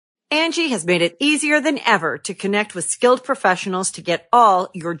Angie has made it easier than ever to connect with skilled professionals to get all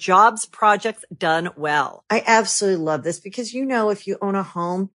your jobs projects done well. I absolutely love this because, if you own a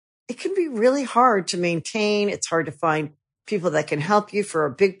home, it can be really hard to maintain. It's hard to find people that can help you for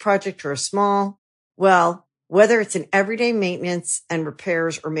a big project or a small. Well, whether it's in everyday maintenance and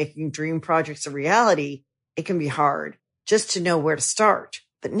repairs or making dream projects a reality, it can be hard just to know where to start.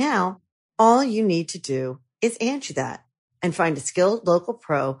 But now all you need to do is Angie that and find a skilled local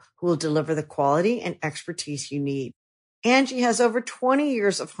pro who will deliver the quality and expertise you need. Angie has over 20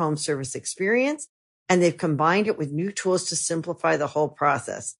 years of home service experience, and they've combined it with new tools to simplify the whole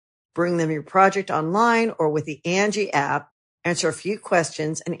process. Bring them your project online or with the Angie app, answer a few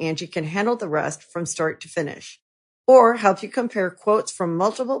questions, and Angie can handle the rest from start to finish. Or help you compare quotes from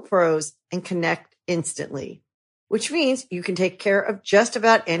multiple pros and connect instantly, which means you can take care of just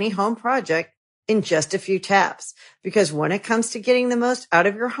about any home project in just a few taps. Because when it comes to getting the most out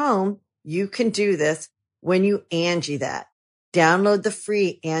of your home, you can do this when you Angie that. Download the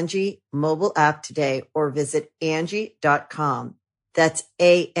free Angie mobile app today or visit Angie.com. That's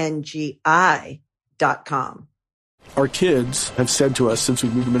ANGI.com. Our kids have said to us since we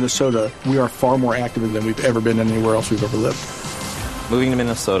moved to Minnesota, we are far more active than we've ever been anywhere else we've ever lived. Moving to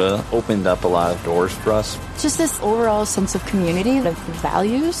Minnesota opened up a lot of doors for us. Just this overall sense of community, of the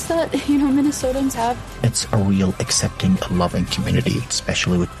values that, Minnesotans have. It's a real accepting, loving community,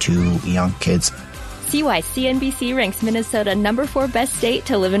 especially with 2 young kids. See why CNBC ranks Minnesota number 4 best state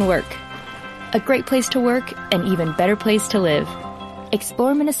to live and work. A great place to work, an even better place to live.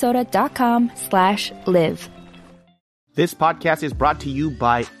 ExploreMinnesota.com/live. This podcast is brought to you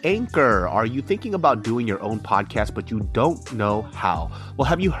by Anchor. Are you thinking about doing your own podcast, but you don't know how? Well,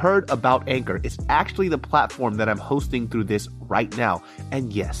 have you heard about Anchor? It's actually the platform that I'm hosting through this right now.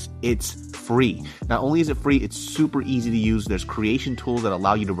 And yes, it's free. Not only is it free, it's super easy to use. There's creation tools that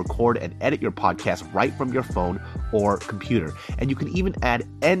allow you to record and edit your podcast right from your phone or computer. And you can even add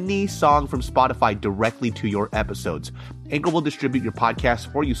any song from Spotify directly to your episodes. Anchor will distribute your podcast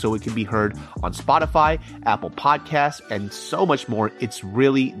for you so it can be heard on Spotify, Apple Podcasts, and so much more. It's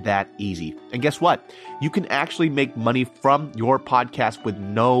really that easy. And guess what? You can actually make money from your podcast with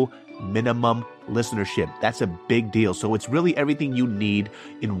no minimum listenership. That's a big deal. So it's really everything you need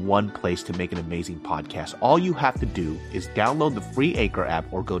in one place to make an amazing podcast. All you have to do is download the free Anchor app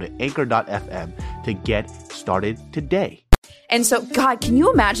or go to anchor.fm to get started today. And so, God, can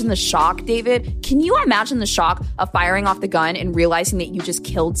you imagine the shock, David? Can you imagine the shock of firing off the gun and realizing that you just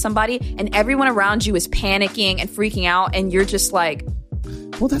killed somebody and everyone around you is panicking and freaking out and you're just like...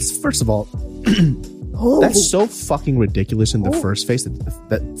 Well, that's, first of all, that's so fucking ridiculous in the first place,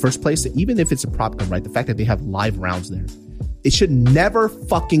 that even if it's a prop gun, right? The fact that they have live rounds there. It should never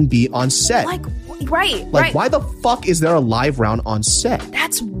fucking be on set. Right. Why the fuck is there a live round on set?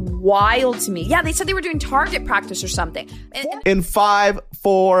 That's wild to me. Yeah, they said they were doing target practice or something. In 5,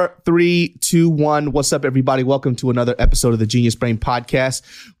 4, 3, 2, 1. What's up, everybody? Welcome to another episode of the Genius Brain Podcast.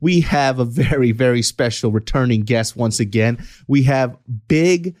 We have a very, very special returning guest once again. We have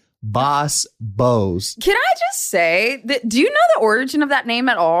Big Boss Bose. Can I just say, do you know the origin of that name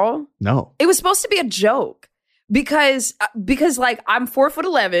at all? No. It was supposed to be a joke. Because like I'm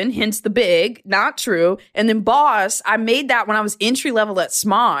 4'11", hence the big, not true. And then boss, I made that when I was entry level at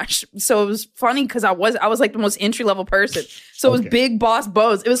Smosh. So it was funny because I was like the most entry level person. So it was Big Boss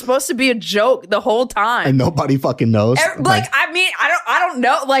Bose. It was supposed to be a joke the whole time. And nobody fucking knows. I don't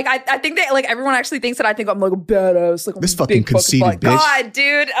know. Like I think that like everyone actually thinks that I think I'm like a badass. Like this fucking conceited bitch. God,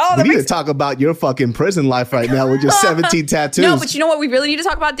 dude. Oh, we need to talk about your fucking prison life right now with your 17 tattoos. No, but you know what we really need to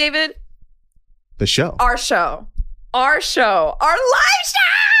talk about, David? The show. Our live show. I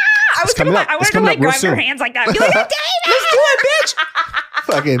was gonna like grab your hands like that. Be like, David! Let's do it, bitch!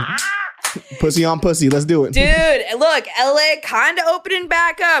 Fucking pussy on pussy. Let's do it. Dude, look, LA kind of opening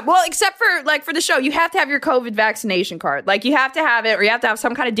back up. Well, except for like for the show, you have to have your COVID vaccination card. Like you have to have it or you have to have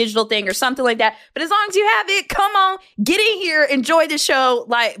some kind of digital thing or something like that. But as long as you have it, come on, get in here, enjoy the show.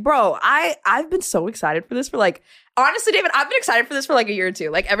 Like, bro, I've been so excited for this for like, honestly, David, I've been excited for this for like a year or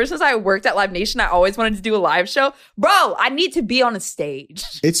two. Like ever since I worked at Live Nation, I always wanted to do a live show. Bro, I need to be on a stage.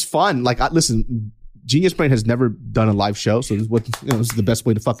 It's fun. Like, listen, Genius Brain has never done a live show, so this is the best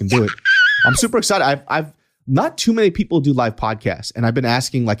way to fucking do it. I'm super excited. I've not too many people do live podcasts, and I've been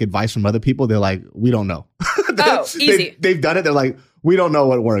asking like advice from other people. They're like, we don't know. Easy. They've done it. They're like, we don't know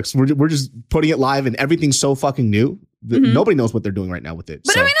what works. We're just putting it live, and everything's so fucking new. Nobody knows what they're doing right now with it.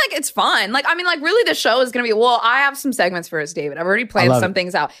 But I mean, like, it's fun. Like, I mean, like, really, the show is going to be, well, I have some segments for us, David. I've already planned some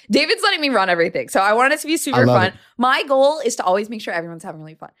things out. David's letting me run everything. So I wanted it to be super fun. My goal is to always make sure everyone's having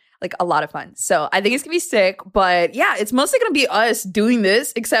really fun. like a lot of fun. So I think it's gonna be sick. But yeah, it's mostly gonna be us doing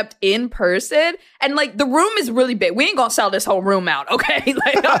this, except in person. And like the room is really big. We ain't gonna sell this whole room out, okay?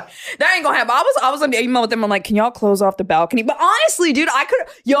 Like that ain't gonna happen. I was on the email with them. I'm like, can y'all close off the balcony? But honestly, dude,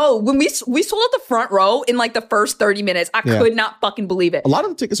 when we sold out the front row in like the first 30 minutes, I could not fucking believe it. A lot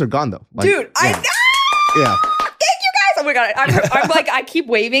of the tickets are gone though. Like, dude, I know. Yeah. Oh my god! I'm like, I keep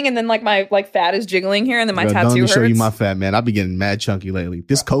waving, and then like my fat is jiggling here, and then my tattoo Let me hurts. show you my fat, man. I've been getting mad chunky lately.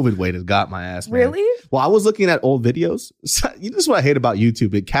 This COVID weight has got my ass, man. Really? Well, I was looking at old videos. This is what I hate about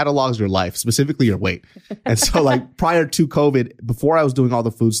YouTube. It catalogs your life, specifically your weight. And so like prior to COVID, before I was doing all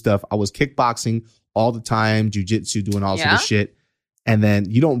the food stuff, I was kickboxing all the time, jujitsu, doing all sort of shit. And then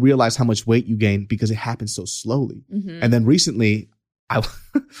you don't realize how much weight you gain because it happens so slowly. And then recently, I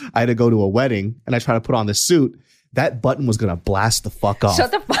had to go to a wedding, and I tried to put on this suit. That button was gonna blast the fuck off.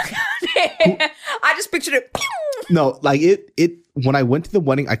 Shut the fuck up. I just pictured it. No, like it. When I went to the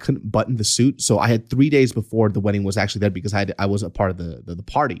wedding, I couldn't button the suit, so I had 3 days before the wedding was actually there because I was a part of the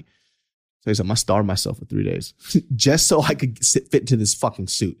party. So I said, I must starve myself for 3 days just so I could fit into this fucking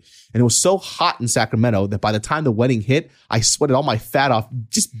suit. And it was so hot in Sacramento that by the time the wedding hit, I sweated all my fat off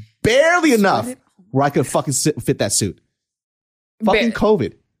just barely enough where I could fucking fit that suit. Fucking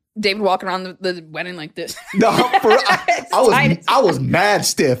COVID. David walking around the wedding like this. No, I was mad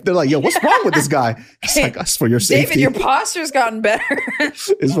stiff. They're like, yo, what's wrong with this guy? It's like, it's for your safety. David, your posture's gotten better.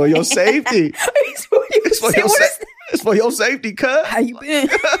 It's for your safety. It's for your safety, cuz. How you been?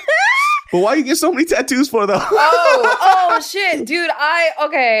 But why you get so many tattoos for though? Oh shit, dude.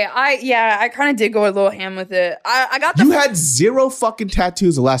 I kind of did go a little ham with it. I got You had 0 fucking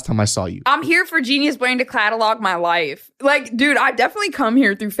tattoos the last time I saw you. I'm here for Genius Brain to catalog my life. Like, dude, I definitely come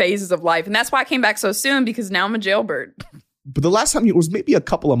here through phases of life, and that's why I came back so soon because now I'm a jailbird. But the last time it was maybe a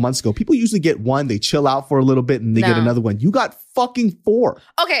couple of months ago. People usually get one, they chill out for a little bit, and they get another one. You got fucking 4.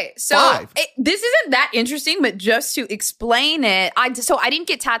 Okay, so 5. This isn't that interesting, but just to explain it, I didn't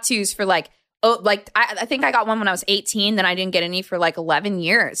get tattoos for like, I think I got one when I was 18, then I didn't get any for like 11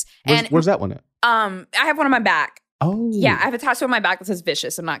 years. Where's that one at? I have one on my back. Oh. Yeah, I have a tattoo on my back that says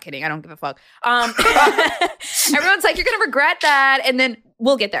vicious. I'm not kidding. I don't give a fuck. Everyone's like, you're going to regret that. And then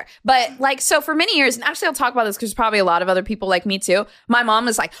we'll get there. But like, so for many years, and actually I'll talk about this because there's probably a lot of other people like me too. My mom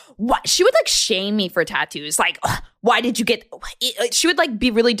was like, what? She would like shame me for tattoos. Like, why did you get, she would like be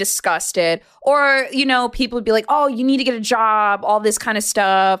really disgusted. Or, you know, people would be like, oh, you need to get a job, all this kind of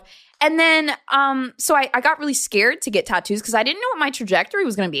stuff. And then, so I got really scared to get tattoos because I didn't know what my trajectory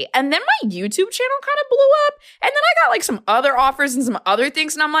was going to be. And then my YouTube channel kind of blew up. And then I got like some other offers and some other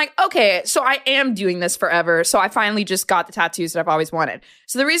things. And I'm like, okay, so I am doing this forever. So I finally just got the tattoos that I've always wanted.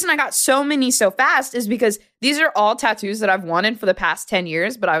 So the reason I got so many so fast is because these are all tattoos that I've wanted for the past 10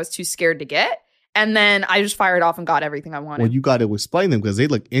 years, but I was too scared to get. And then I just fired off and got everything I wanted. Well, you got to explain them because they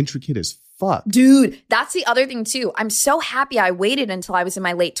look intricate as fuck. Dude, that's the other thing too. I'm so happy I waited until I was in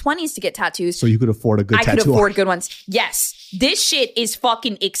my late 20s to get tattoos. So you could afford a good tattoo. I could afford good ones. Yes. This shit is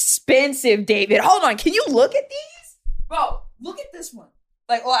fucking expensive, David. Hold on. Can you look at these? Bro, look at this one.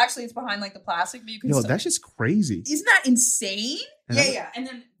 Like, well, actually, it's behind like the plastic, but you can Yo, that's just crazy. Isn't that insane? Yeah. And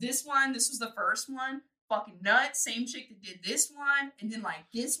then this was the first one. Fucking nuts. Same chick that did this one. And then like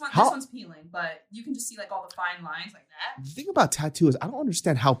this one. This one's peeling, but you can just see like all the fine lines like that. The thing about tattoo is I don't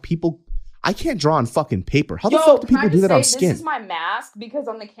understand how people, I can't draw on fucking paper. How the fuck do people do that on skin? This is my mask because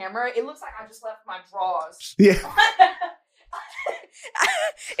on the camera, it looks like I just left my drawers. Yeah.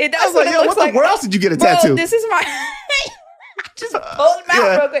 It does. I was like, yo, where else did you get a tattoo? This is my... Just pull them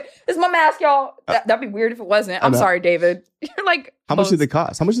out real quick. This is my mask, y'all. That'd be weird if it wasn't. I'm sorry, David. You're like, how much did they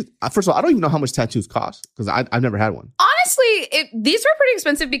cost? First of all, I don't even know how much tattoos cost because I've never had one. Honestly, these were pretty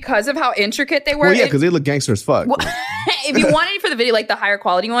expensive because of how intricate they were. Well, yeah, because they look gangster as fuck. Well, if you want any for the video, like the higher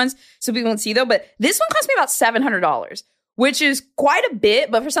quality ones, so people won't see though. But this one cost me about $700, which is quite a bit.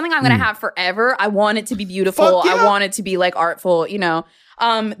 But for something I'm going to have forever, I want it to be beautiful. Yeah. I want it to be like artful, you know.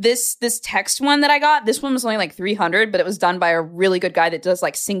 This text one that I got, this one was only like $300, but it was done by a really good guy that does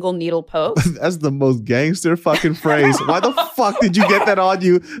like single needle pokes. That's the most gangster fucking phrase. Why the fuck did you get that on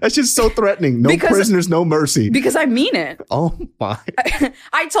you? That's just so threatening. No prisoners, no mercy. Because I mean it. Oh my.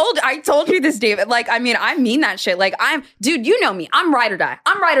 I told you this, David. Like, I mean, I mean that shit. Like, dude, you know me. I'm ride or die.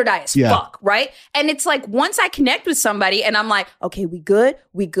 I'm ride or die as fuck, right? And it's like, once I connect with somebody and I'm like, okay, we good,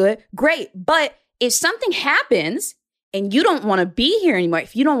 great. But if something happens and you don't want to be here anymore,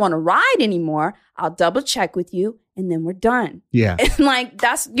 if you don't want to ride anymore, I'll double check with you and then we're done. Yeah. And like,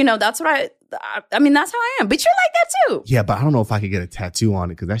 that's what I mean, that's how I am. But you're like that too. Yeah, but I don't know if I could get a tattoo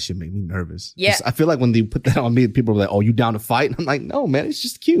on it because that shit make me nervous. Yeah. I feel like when they put that on me, people are like, oh, you down to fight? And I'm like, no, man, it's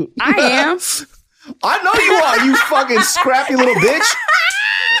just cute. I am. I know you are, you fucking scrappy little bitch.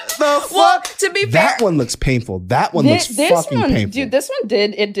 the fuck? Well, to be fair, that one looks painful. That one looks fucking painful. Dude, this one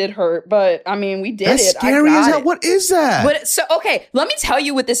did hurt, but I mean, we did That's it. scary as hell. What is that? But so, okay, let me tell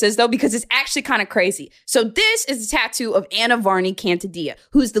you what this is though, because it's actually kind of crazy. So this is a tattoo of Anna Varney Cantadilla,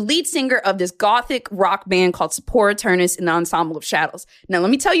 who's the lead singer of this gothic rock band called Sepora Turnus in the Ensemble of Shadows. Now,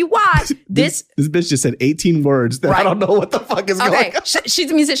 let me tell you why this bitch just said 18 words that I don't know what the fuck is going on.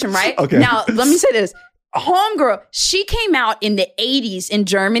 She's a musician, right? Okay. Now, let me say this. Homegirl, she came out in the 80s in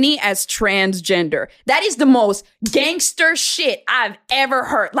Germany as transgender. That is the most gangster shit I've ever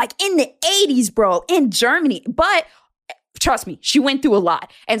heard. Like in the 80s, bro, in Germany. But trust me, she went through a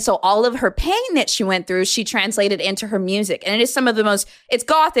lot. And so all of her pain that she went through, she translated into her music. And it is some of the most, it's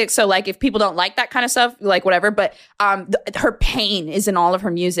gothic. So like if people don't like that kind of stuff, like whatever, but her pain is in all of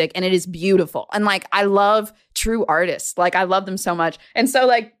her music and it is beautiful. And like, I love true artists. Like I love them so much. And so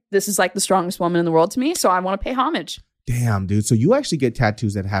like, this is like the strongest woman in the world to me. So I want to pay homage. Damn, dude. So you actually get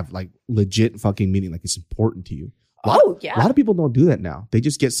tattoos that have like legit fucking meaning. Like it's important to you. A lot of people don't do that now. They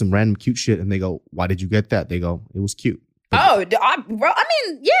just get some random cute shit and they go, why did you get that? They go, it was cute. I mean, yeah,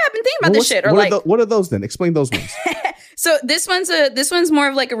 I've been thinking about this shit. Or what are those then? Explain those ones. So this one's more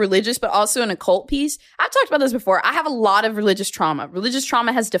of like a religious, but also an occult piece. I've talked about this before. I have a lot of religious trauma. Religious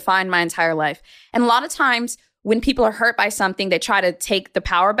trauma has defined my entire life. And a lot of times when people are hurt by something, they try to take the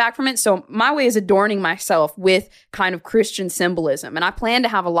power back from it. So my way is adorning myself with kind of Christian symbolism. And I plan to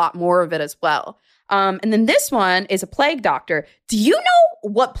have a lot more of it as well. And then this one is a plague doctor. Do you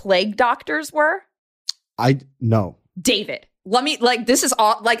know what plague doctors were? No. David. Let me, like, this is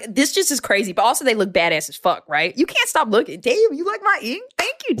all, like, this just is crazy, but also they look badass as fuck, right? You can't stop looking. Dave, you like my ink?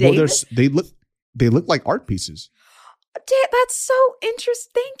 Thank you, David. Well, they look like art pieces. Dad, that's so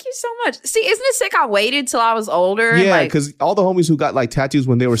interesting. Thank you so much. See, isn't it sick? I waited till I was older. Yeah, because all the homies who got like tattoos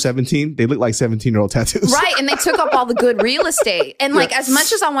when they were 17, they look like 17-year-old tattoos. Right, and they took up all the good real estate. And like, as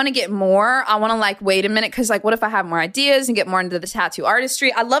much as I want to get more, I want to like, wait a minute, because like, what if I have more ideas and get more into the tattoo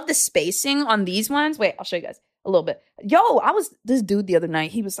artistry? I love the spacing on these ones. Wait, I'll show you guys a little bit. Yo, I was this dude the other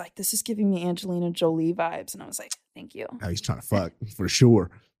night. He was like, this is giving me Angelina Jolie vibes. And I was like, thank you. Oh, he's trying to fuck, for sure.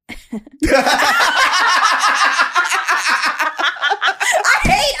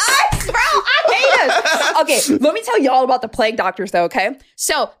 Okay, let me tell you all about the plague doctors though, okay?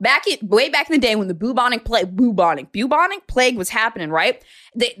 So way back in the day when the bubonic plague was happening, right?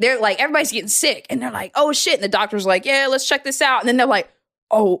 They're like, everybody's getting sick and they're like, oh shit. And the doctor's like, yeah, let's check this out. And then they're like,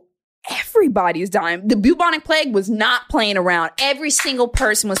 oh, everybody's dying. The bubonic plague was not playing around. Every single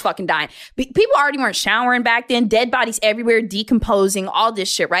person was fucking dying. People already weren't showering back then. Dead bodies everywhere, decomposing, all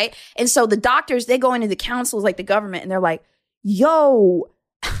this shit, right? And so the doctors, they go into the councils like the government and they're like, yo,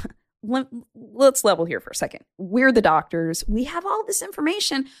 let's level here for a second. We're the doctors. We have all this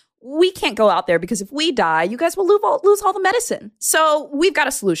information. We can't go out there because if we die, you guys will lose all the medicine. So we've got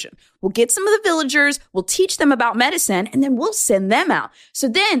a solution. We'll get some of the villagers, we'll teach them about medicine, and then we'll send them out. So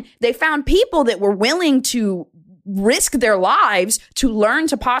then they found people that were willing to risk their lives to learn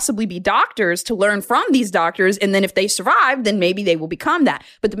to possibly be doctors, to learn from these doctors. And then if they survive, then maybe they will become that.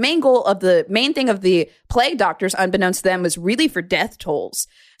 But the main thing of the plague doctors, unbeknownst to them, was really for death tolls.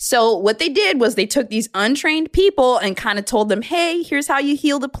 So what they did was they took these untrained people and kind of told them, hey, here's how you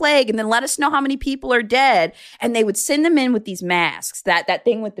heal the plague. And then let us know how many people are dead. And they would send them in with these masks, that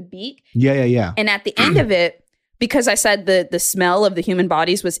thing with the beak. Yeah. And at the end of it, because I said the smell of the human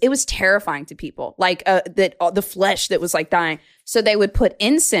bodies was terrifying to people, like the flesh that was like dying. So they would put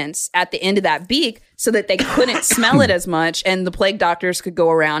incense at the end of that beak so that they couldn't smell it as much, and the plague doctors could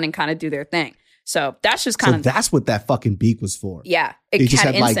go around and kind of do their thing. So that's just kind of that's what that fucking beak was for. Yeah, it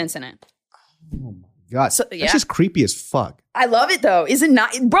had incense in it. Oh my god, so, yeah. That's just creepy as fuck. I love it though. Is it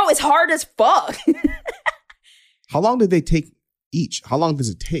not, bro? It's hard as fuck. How long did they take each? How long does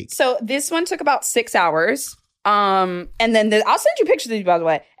it take? So this one took about 6 hours. And then I'll send you pictures of these, by the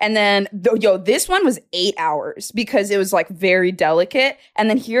way. And then this one was 8 hours because it was like very delicate. And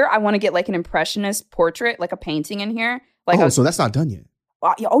then here I want to get like an impressionist portrait, like a painting in here. Like so that's not done yet.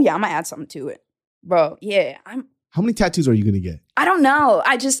 Oh yeah, I'm gonna add something to it, bro. Yeah, How many tattoos are you gonna get? I don't know.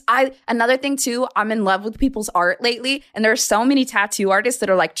 Another thing too, I'm in love with people's art lately. And there are so many tattoo artists that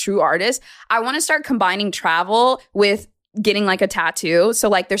are like true artists. I want to start combining travel with getting like a tattoo. So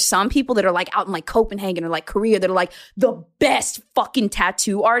like there's some people that are like out in like Copenhagen or like Korea that are like the best fucking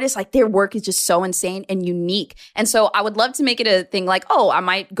tattoo artists. Like their work is just so insane and unique. And so I would love to make it a thing like, oh, I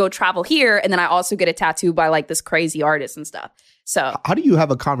might go travel here and then I also get a tattoo by like this crazy artist and stuff. So how do you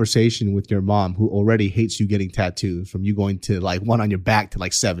have a conversation with your mom who already hates you getting tattoos from you going to like one on your back to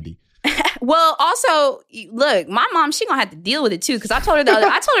like 70? Well, also, look, my mom, she gonna have to deal with it too. Because I told her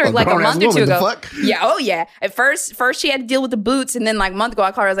like a month or two ago. Yeah, oh yeah. At first she had to deal with the boots, and then like a month ago,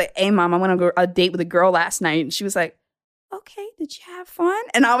 I called her. I was like, "Hey, mom, I went on a date with a girl last night," and she was like, "Okay, did you have fun?"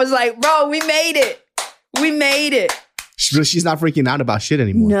 And I was like, "Bro, we made it. We made it." She's not freaking out about shit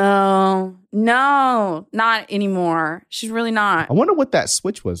anymore. No, not anymore. She's really not. I wonder what that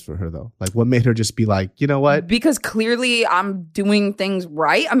switch was for her, though. Like, what made her just be like, you know what? Because clearly I'm doing things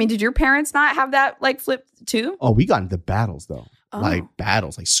right. I mean, did your parents not have that, like, flip, too? Oh, we got into battles, though. Oh. Like,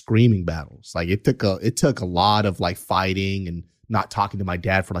 screaming battles. Like, it took a lot of, like, fighting and not talking to my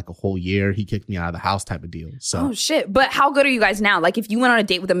dad for, like, a whole year. He kicked me out of the house type of deal. So. Oh, shit. But how good are you guys now? Like, if you went on a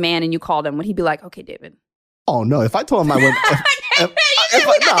date with a man and you called him, would he be like, okay, David? Oh, no. If I told him I went...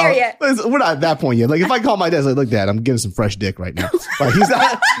 We're not there yet. We're not at that point yet. Like, if I call my dad, like, look, Dad, I'm getting some fresh dick right now. Like, he's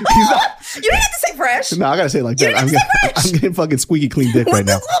not. You don't have to say fresh. No, I gotta say it like that. I'm getting fucking squeaky clean dick right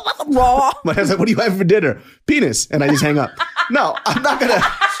now. Raw. My dad's like, what do you have for dinner? Penis. And I just hang up. No, I'm not gonna.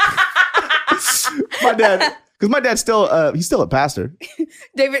 My dad, because my dad's he's still a pastor.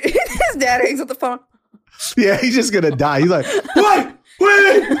 David, his dad hangs up the phone. Yeah, he's just gonna die. He's like, what?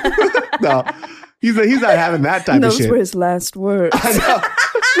 Wait. No. He's not having that type of shit. Those were his last words. I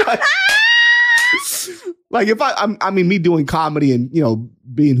know. Like if I mean, me doing comedy and, you know,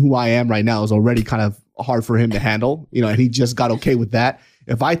 being who I am right now is already kind of hard for him to handle, you know, and he just got okay with that.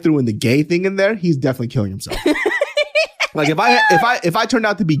 If I threw in the gay thing in there, he's definitely killing himself. Like if I turned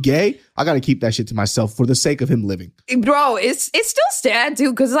out to be gay, I got to keep that shit to myself for the sake of him living. Bro, it's still sad too,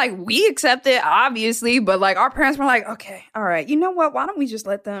 because like we accept it obviously, but like our parents were like, okay, all right, you know what? Why don't we just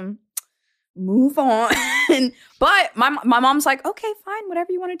let them move on? But my mom's like, okay, fine,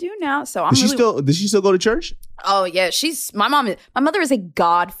 whatever you want to do now. So does she still go to church? Oh yeah, my mother is a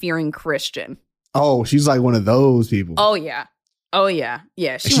God-fearing Christian. Oh, she's like one of those people. Oh yeah.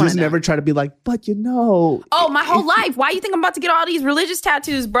 Yeah. She just never try to be like, but you know. Oh, my whole life. Why you think I'm about to get all these religious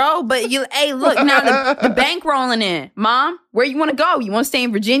tattoos, bro? But hey, look, now the bank rolling in. Mom, where you want to go? You want to stay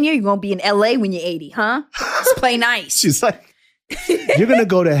in Virginia? You going to be in LA when you're 80, huh? Just play nice. She's like, you're going to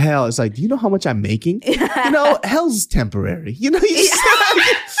go to hell. It's like, do you know how much I'm making? You know, hell's temporary. You know, you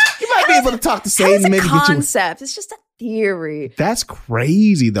might be able to talk the same. Maybe concept. It's just a theory. That's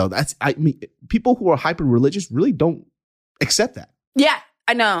crazy, though. I mean, people who are hyper religious really don't accept that. Yeah,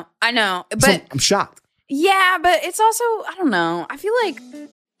 I know. But so I'm shocked. Yeah, but it's also, I don't know. I feel like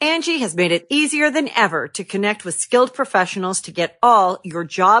Angie has made it easier than ever to connect with skilled professionals to get all your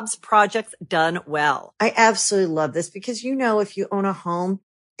jobs projects done well. I absolutely love this because, you know, if you own a home,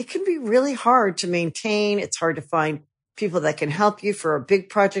 it can be really hard to maintain. It's hard to find people that can help you for a big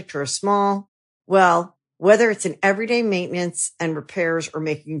project or a small. Well, whether it's in everyday maintenance and repairs or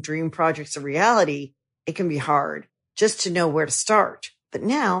making dream projects a reality, it can be hard just to know where to start. But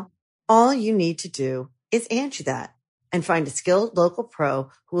now, all you need to do is Angie that and find a skilled local pro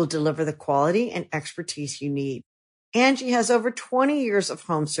who will deliver the quality and expertise you need. Angie has over 20 years of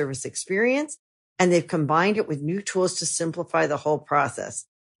home service experience, and they've combined it with new tools to simplify the whole process.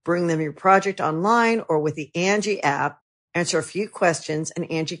 Bring them your project online or with the Angie app, answer a few questions, and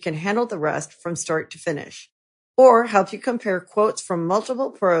Angie can handle the rest from start to finish. Or help you compare quotes from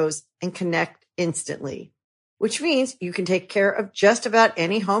multiple pros and connect instantly. Which means you can take care of just about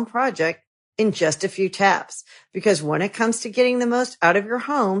any home project in just a few taps. Because when it comes to getting the most out of your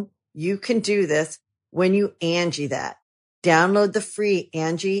home, you can do this when you Angie that. Download the free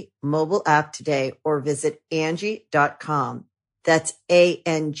Angie mobile app today or visit Angie.com. That's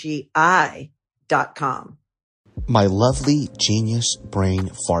ANGI.com. My lovely genius brain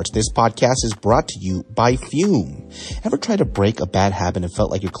farts. This podcast is brought to you by Fume. Ever tried to break a bad habit and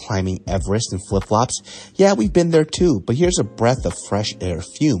felt like you're climbing Everest in flip-flops? Yeah, we've been there too, but here's a breath of fresh air.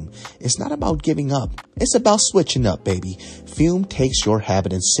 Fume. It's not about giving up. It's about switching up, baby. Fume takes your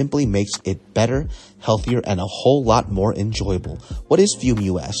habit and simply makes it better, healthier, and a whole lot more enjoyable. What is Fume,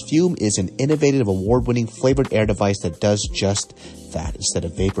 you ask? Fume is an innovative, award-winning flavored air device that does just that. Instead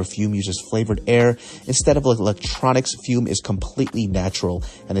of vapor, Fume uses flavored air. Instead of electronics, Fume is completely natural.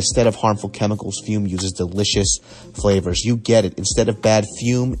 And instead of harmful chemicals, Fume uses delicious flavors. You get it. Instead of bad,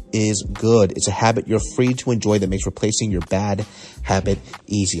 Fume is good. It's a habit you're free to enjoy that makes replacing your bad habit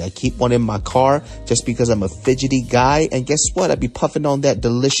easy. I keep one in my car just because I'm a fidgety guy. And guess what? I'd be puffing on that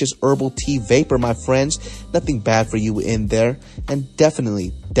delicious herbal tea vapor, my friends. Nothing bad for you in there. And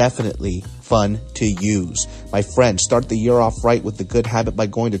definitely fun to use. My friends, start the year off right with the good habit by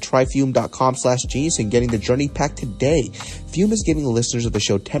going to tryfume.com/genius and getting the journey pack today. Fume is giving listeners of the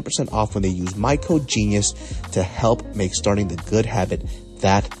show 10% off when they use my code GENIUS to help make starting the good habit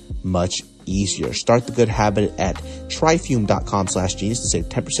that much easier. Start the good habit at tryfume.com/genius to save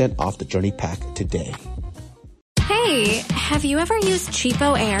 10% off the journey pack today. Hey, have you ever used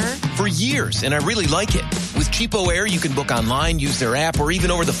Cheapo Air? For years, and I really like it. With Cheapo Air, you can book online, use their app, or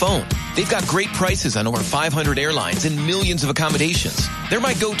even over the phone. They've got great prices on over 500 airlines and millions of accommodations. They're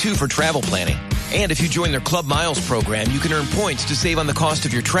my go-to for travel planning. And if you join their Club Miles program, you can earn points to save on the cost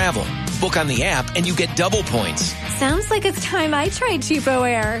of your travel. Book on the app, and you get double points. Sounds like it's time I tried Cheapo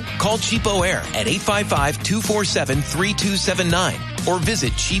Air. Call Cheapo Air at 855-247-3279 or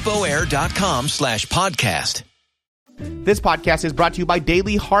visit cheapoair.com/podcast. This podcast is brought to you by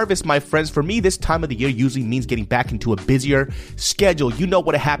Daily Harvest, my friends. For me, this time of the year usually means getting back into a busier schedule. You know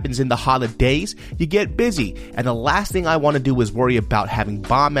what happens in the holidays. You get busy. And the last thing I want to do is worry about having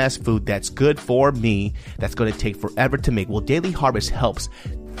bomb-ass food that's good for me, that's going to take forever to make. Well, Daily Harvest helps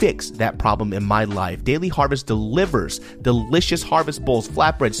fix that problem in my life. Daily Harvest delivers delicious harvest bowls,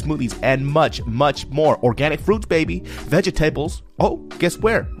 flatbread, smoothies, and much, much more. Organic fruits, baby. Vegetables. Oh, guess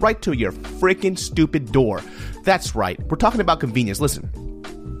where? Right to your freaking stupid door. That's right. We're talking about convenience. Listen,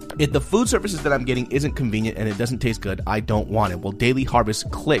 if the food services that I'm getting isn't convenient and it doesn't taste good, I don't want it. Well, Daily Harvest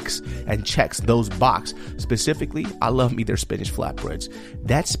clicks and checks those boxes. Specifically, I love me their spinach flatbreads.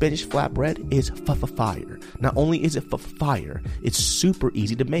 That spinach flatbread is fire. Not only is it fire, it's super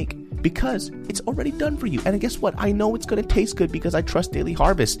easy to make because it's already done for you. And guess what? I know it's going to taste good because I trust Daily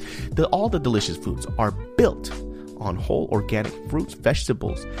Harvest. All the delicious foods are built on whole organic fruits,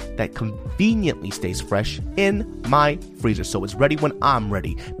 vegetables that conveniently stays fresh in my freezer. So it's ready when I'm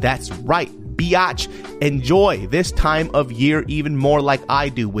ready. That's right, biatch. Enjoy this time of year even more like I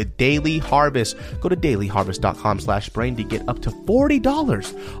do with Daily Harvest. Go to dailyharvest.com/brain to get up to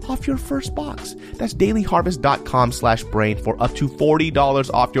 $40 off your first box. That's dailyharvest.com/brain for up to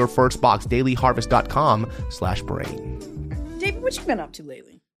 $40 off your first box. dailyharvest.com/brain. David, what you been up to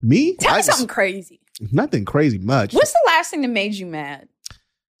lately? Me? Tell me something crazy. Nothing crazy much. What's the last thing that made you mad?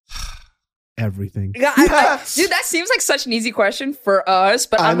 Everything. Dude, that seems like such an easy question for us,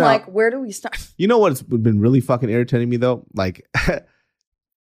 but I'm like, where do we start? You know what's been really fucking irritating me though? Like,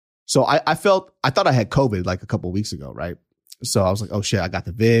 so I thought I had COVID like a couple of weeks ago, right? So I was like, oh shit, I got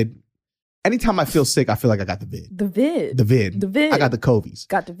the vid. Anytime I feel sick, I feel like I got the vid. The vid. I got the COVIDs.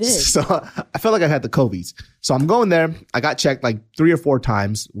 Got the vid. So I felt like I had the COVIDs. So I'm going there. I got checked like 3 or 4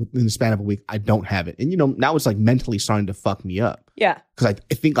 times within the span of a week. I don't have it. And, you know, now it's like mentally starting to fuck me up. Yeah. Because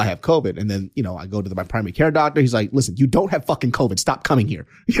I think I have COVID. And then, you know, I go to my primary care doctor. He's like, listen, you don't have fucking COVID. Stop coming here.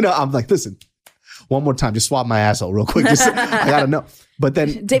 You know, I'm like, listen, one more time. Just swab my asshole real quick. I got to know. But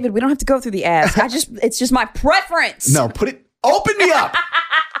then. David, we don't have to go through the ass. It's just my preference. No, open me up.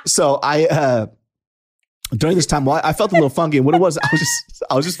 So during this time, I felt a little funky, and what it was, I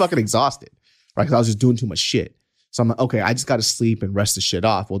was just fucking exhausted, right? Because I was just doing too much shit. So I'm like, okay, I just got to sleep and rest the shit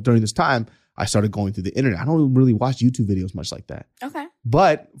off. Well, during this time, I started going through the internet. I don't really watch YouTube videos much like that. Okay.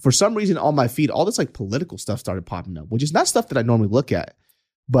 But for some reason on my feed, all this like political stuff started popping up, which is not stuff that I normally look at.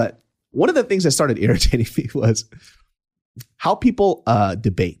 But one of the things that started irritating me was how people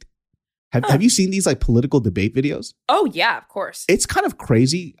debate. Have you seen these like political debate videos? Oh, yeah, of course. It's kind of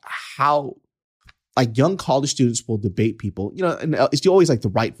crazy how like young college students will debate people, you know, and it's always like the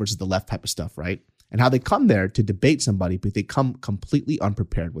right versus the left type of stuff, right? And how they come there to debate somebody, but they come completely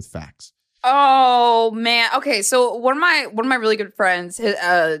unprepared with facts. Oh man. Okay, so one of my really good friends,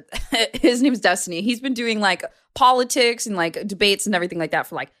 his name's Destiny. He's been doing like politics and like debates and everything like that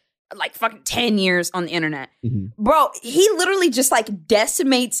for like fucking 10 years on the internet. Mm-hmm. Bro, he literally just like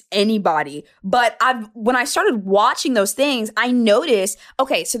decimates anybody. But when I started watching those things, I noticed,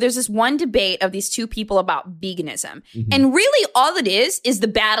 okay, so there's this one debate of these two people about veganism. Mm-hmm. And really all it is the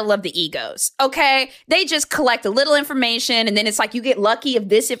battle of the egos. Okay? They just collect a little information and then it's like you get lucky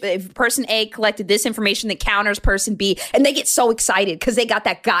if person A collected this information that counters person B, and they get so excited because they got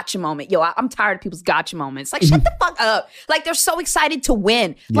that gotcha moment. Yo, I'm tired of people's gotcha moments. Like, shut the fuck up. Like, they're so excited to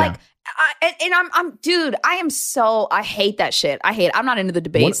win. Yeah. Like, I hate that shit. I'm not into the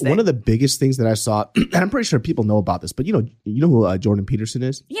debates. One of the biggest things that I saw, and I'm pretty sure people know about this, but you know who Jordan Peterson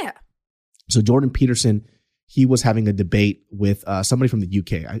is? Yeah. So Jordan Peterson, he was having a debate with somebody from the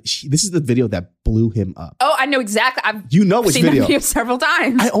UK. This is the video that blew him up. Oh, I know exactly. I've which seen video. That video several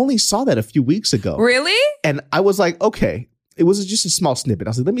times. I only saw that a few weeks ago. Really? And I was like, okay. It was just a small snippet. I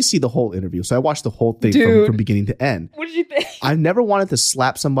was like, let me see the whole interview. So I watched the whole thing from beginning to end. What did you think? I never wanted to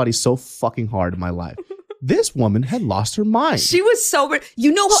slap somebody so fucking hard in my life. This woman had lost her mind. She was sober.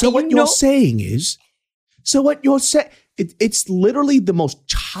 You know what? So what you're saying is, it's literally the most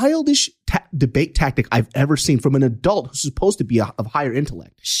childish debate tactic I've ever seen from an adult who's supposed to be of higher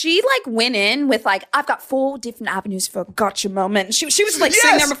intellect. She like went in with like, I've got 4 different avenues for a gotcha moment. And she was like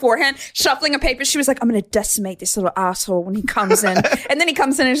sitting there beforehand, shuffling a paper. She was like, I'm going to decimate this little asshole when he comes in. And then he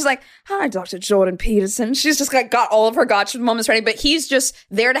comes in and she's like, hi, Dr. Jordan Peterson. She's just like got all of her gotcha moments ready, but he's just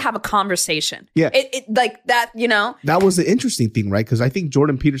there to have a conversation. Yeah. It like that, you know? That was the interesting thing, right? Because I think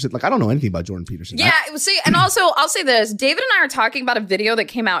Jordan Peterson, like I don't know anything about Jordan Peterson. Yeah, see, and also I'll say this. David and I are talking about a video that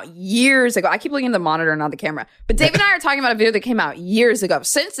came out years ago. I keep looking at the monitor, not the camera. But David and I are talking about a video that came out years ago.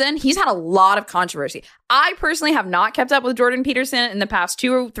 Since then, he's had a lot of controversy. I personally have not kept up with Jordan Peterson in the past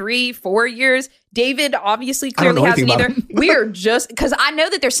 2, 3, 4 years. David obviously clearly hasn't either. We are just, because I know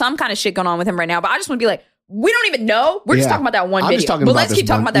that there's some kind of shit going on with him right now, but I just want to be like, we don't even know. We're just talking about that one video. But let's keep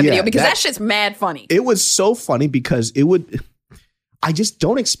talking about that video because that shit's mad funny. It was so funny because I just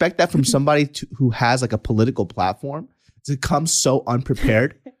don't expect that from somebody who has like a political platform to come so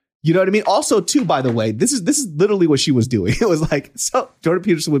unprepared. You know what I mean? Also, too, by the way, this is literally what she was doing. It was like, so Jordan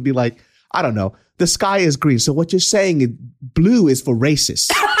Peterson would be like, I don't know, the sky is green. So what you're saying is blue is for racists.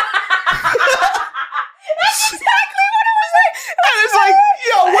 That's exactly what it was like. And it's like,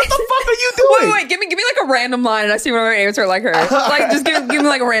 yo, what the fuck are you doing? Wait, give me like a random line and I see what I answer like her. Like, just give me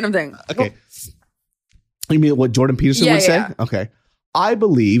like a random thing. Okay. You mean what Jordan Peterson would say? Yeah. Okay. I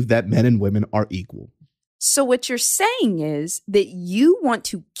believe that men and women are equal. So what you're saying is that you want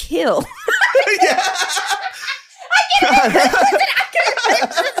to kill.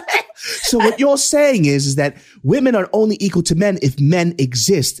 So what you're saying is that women are only equal to men if men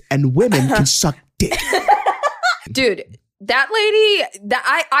exist and women can suck dick. Dude, that lady,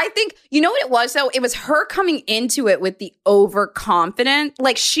 I think, you know what it was though? It was her coming into it with the overconfident,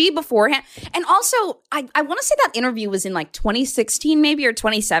 like she beforehand. And also, I want to say that interview was in like 2016 maybe or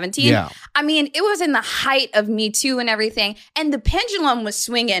 2017. Yeah. I mean, it was in the height of Me Too and everything. And the pendulum was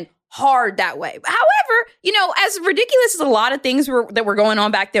swinging hard that way. However, you know, as ridiculous as a lot of things that were going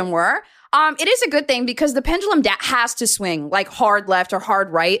on back then were, it is a good thing because the pendulum has to swing like hard left or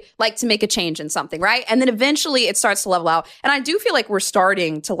hard right, like to make a change in something, right? And then eventually it starts to level out. And I do feel like we're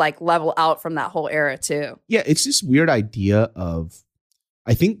starting to like level out from that whole era too. Yeah, it's this weird idea of,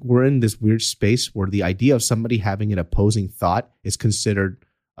 I think we're in this weird space where the idea of somebody having an opposing thought is considered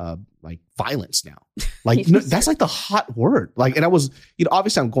like violence now. Like that's like the hot word. Like, and I was, you know,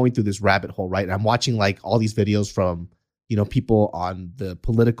 obviously I'm going through this rabbit hole, right? And I'm watching like all these videos from, you know, people on the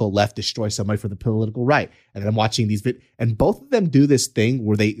political left destroy somebody for the political right. And then I'm watching these and both of them do this thing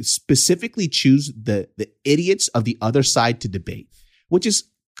where they specifically choose the idiots of the other side to debate, which is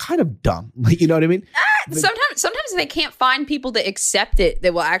kind of dumb. Like, you know what I mean? Sometimes they can't find people that accept it,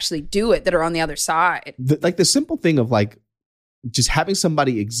 that will actually do it, that are on the other side. Like the simple thing of like, just having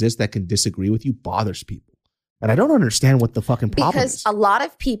somebody exist that can disagree with you bothers people. And I don't understand what the fucking problem is. Because a lot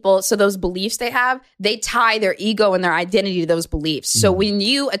of people, so those beliefs they have, they tie their ego and their identity to those beliefs. So when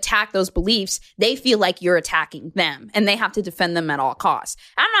you attack those beliefs, they feel like you're attacking them and they have to defend them at all costs.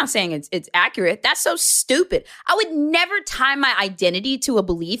 I'm not saying it's accurate. That's so stupid. I would never tie my identity to a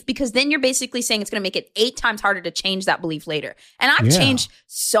belief because then you're basically saying it's going to make it 8 times harder to change that belief later. And I've changed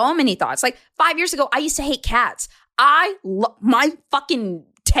so many thoughts. Like 5 years ago, I used to hate cats. My fucking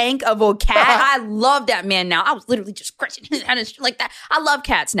tank of a cat. I love that man now. I was literally just scratching his head and shit like that. I love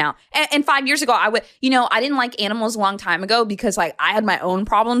cats now. And 5 years ago, I didn't like animals a long time ago because like I had my own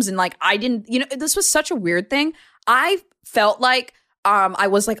problems and like I didn't, you know, this was such a weird thing. I felt like I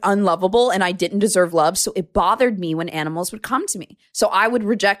was like unlovable and I didn't deserve love. So it bothered me when animals would come to me. So I would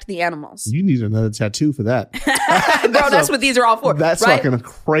reject the animals. You need another tattoo for that. Bro, that's what these are all for. That's right? fucking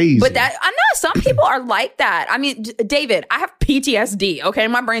crazy. But I know some people are like that. I mean, David, I have PTSD, okay?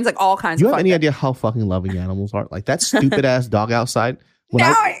 My brain's like all kinds of You have any idea how fucking loving animals are? Like that stupid ass dog outside. When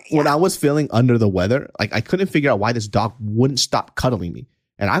I was feeling under the weather, like I couldn't figure out why this dog wouldn't stop cuddling me.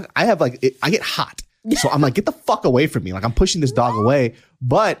 And I have like, I get hot. So I'm like, get the fuck away from me. Like I'm pushing this dog away.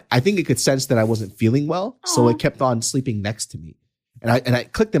 But I think it could sense that I wasn't feeling well. So it kept on sleeping next to me. And I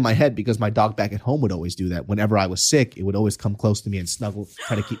clicked in my head because my dog back at home would always do that. Whenever I was sick, it would always come close to me and snuggle,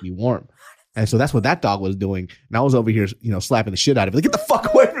 try to keep me warm. And so that's what that dog was doing. And I was over here, you know, slapping the shit out of it. Like, get the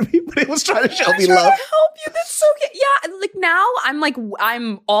fuck away from me. But it was trying to show me love. To help you. That's so good. Yeah. Like now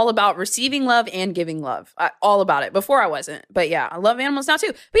I'm all about receiving love and giving love. All about it. Before I wasn't. But yeah, I love animals now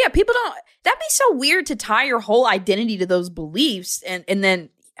too. But yeah, people don't, that'd be so weird to tie your whole identity to those beliefs. And then,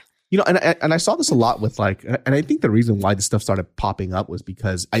 you know, and I saw this a lot with like, and I think the reason why this stuff started popping up was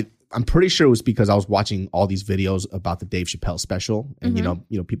because I'm pretty sure it was because I was watching all these videos about the Dave Chappelle special and, you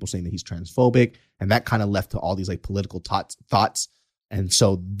know, people saying that he's transphobic, and that kind of left to all these like political thoughts. And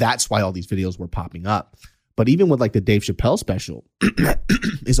so that's why all these videos were popping up. But even with like the Dave Chappelle special,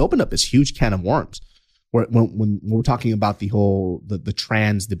 it's opened up this huge can of worms. Where when we're talking about the whole the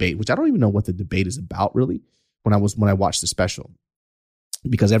trans debate, which I don't even know what the debate is about really. When I watched the special,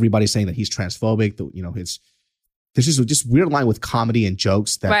 because everybody's saying that he's transphobic, there's just weird line with comedy and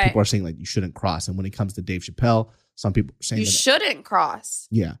jokes that people are saying like you shouldn't cross. And when it comes to Dave Chappelle, some people are saying you shouldn't cross.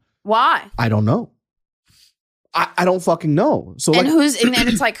 Yeah. Why? I don't know. I don't fucking know. So and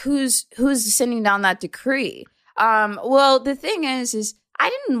it's like who's sending down that decree? Well, the thing is I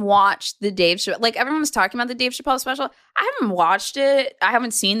didn't watch the Dave Chappelle. Like everyone was talking about the Dave Chappelle special. I haven't watched it. I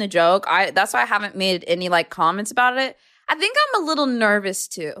haven't seen the joke. That's why I haven't made any like comments about it. I think I'm a little nervous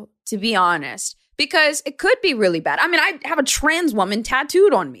too, to be honest, because it could be really bad. I mean, I have a trans woman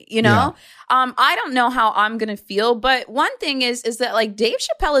tattooed on me, you know? Yeah. I don't know how I'm going to feel. But one thing is that like Dave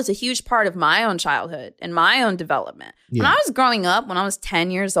Chappelle is a huge part of my own childhood and my own development. Yeah. When I was growing up, when I was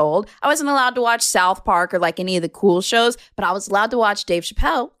 10 years old, I wasn't allowed to watch South Park or like any of the cool shows, but I was allowed to watch Dave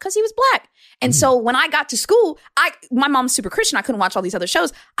Chappelle because he was black. And so when I got to school, my mom's super Christian. I couldn't watch all these other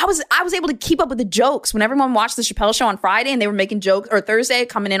shows. I was able to keep up with the jokes. When everyone watched the Chappelle show on Friday and they were making jokes, or Thursday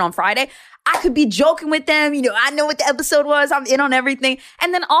coming in on Friday, I could be joking with them. You know, I know what the episode was. I'm in on everything.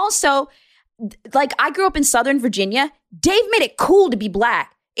 And then also, like, I grew up in Southern Virginia. Dave made it cool to be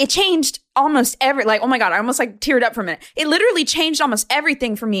black. It changed almost oh my God, I almost like teared up for a minute. It literally changed almost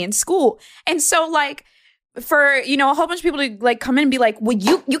everything for me in school. And so like, for, you know, a whole bunch of people to like come in and be like, well,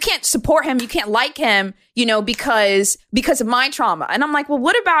 you can't support him, you can't like him, you know, because of my trauma. And I'm like, well,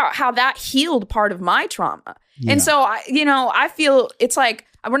 what about how that healed part of my trauma? Yeah. And so I feel it's like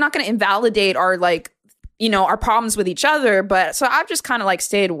we're not going to invalidate our like, you know, our problems with each other, but so I've just kind of like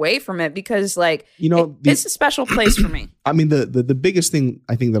stayed away from it because like, you know, it's a special place for me. I mean, the biggest thing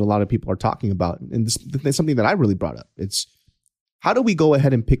I think that a lot of people are talking about, and this is something that I really brought up, it's how do we go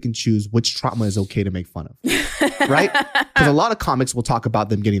ahead and pick and choose which trauma is okay to make fun of, right? Because a lot of comics will talk about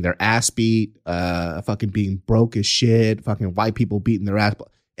them getting their ass beat, fucking being broke as shit, fucking white people beating their ass.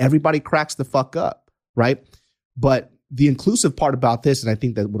 Everybody cracks the fuck up, right? But the inclusive part about this, and I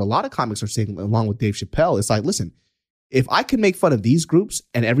think that what a lot of comics are saying along with Dave Chappelle, is like, listen, if I can make fun of these groups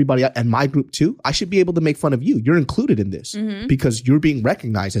and everybody and my group too, I should be able to make fun of you. You're included in this because you're being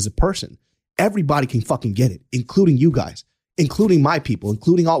recognized as a person. Everybody can fucking get it, including you guys. Including my people,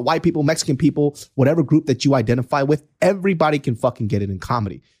 including all white people, Mexican people, whatever group that you identify with, everybody can fucking get it in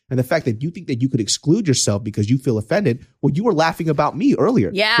comedy. And the fact that you think that you could exclude yourself because you feel offended, well, you were laughing about me earlier.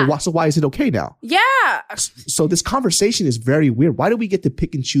 Yeah. So why is it okay now? Yeah. So this conversation is very weird. Why do we get to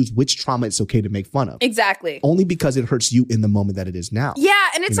pick and choose which trauma it's okay to make fun of? Exactly. Only because it hurts you in the moment that it is now. Yeah.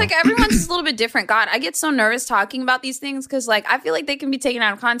 And it's like everyone's is a little bit different. God, I get so nervous talking about these things because like I feel like they can be taken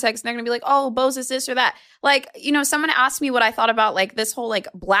out of context and they're going to be like, oh, Bose is this or that. Like, you know, someone asked me what I thought about like this whole like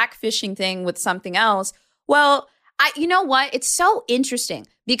blackfishing thing with something else. Well, you know what? It's so interesting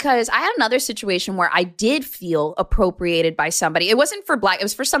because I had another situation where I did feel appropriated by somebody. It wasn't for black, it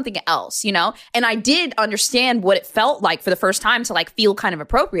was for something else, you know? And I did understand what it felt like for the first time to like feel kind of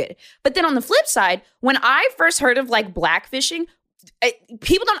appropriated. But then on the flip side, when I first heard of like blackfishing,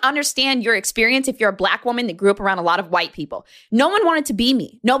 people don't understand your experience if you're a black woman that grew up around a lot of white people. No one wanted to be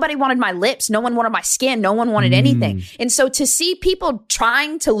me. Nobody wanted my lips. No one wanted my skin. No one wanted anything. And so to see people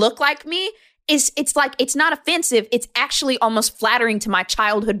trying to look like me, it's like, it's not offensive. It's actually almost flattering to my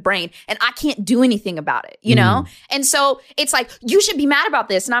childhood brain. And I can't do anything about it, you know? And so it's like, you should be mad about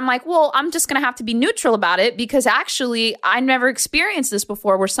this. And I'm like, well, I'm just going to have to be neutral about it because actually I never experienced this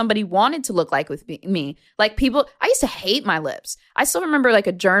before where somebody wanted to look like with me. Like people, I used to hate my lips. I still remember like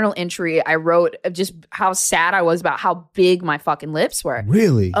a journal entry I wrote of just how sad I was about how big my fucking lips were.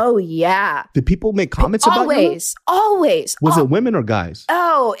 Really? Oh, yeah. Did people make comments about you? Always. Was it women or guys?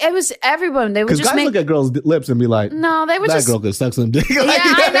 Oh, it was everyone. They would just guys look at girls' lips and be like, no, they would that just, girl could suck some dick. Yeah,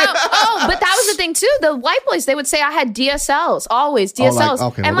 I know. Oh, but that was the thing too. The white boys, they would say I had DSLs, always DSLs. Oh, like,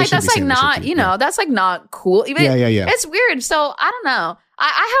 okay, and like that's like not, you know, that's like not cool. Even yeah. It's weird. So I don't know.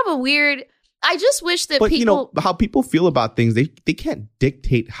 I have a weird. I just wish that people, you know, how people feel about things, they can't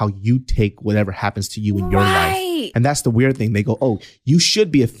dictate how you take whatever happens to you in your life. And that's the weird thing. They go, oh, you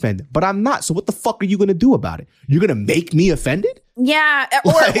should be offended, but I'm not. So what the fuck are you going to do about it? You're going to make me offended? Yeah.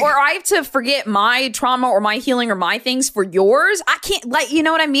 Or I have to forget my trauma or my healing or my things for yours. I can't, like, you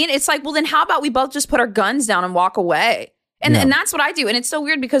know what I mean? It's like, well, then how about we both just put our guns down and walk away? And that's what I do. And it's so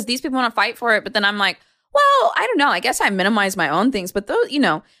weird because these people want to fight for it. But then I'm like, well, I don't know. I guess I minimize my own things. But those, you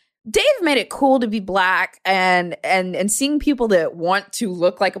know, Dave made it cool to be black, and seeing people that want to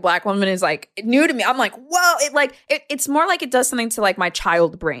look like a black woman is like new to me. I'm like, whoa! It's more like it does something to like my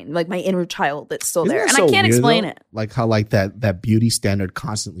child brain, like my inner child that's still there, and I can't explain it. Like how like that beauty standard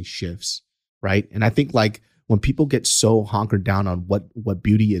constantly shifts. right? And I think like when people get so honkered down on what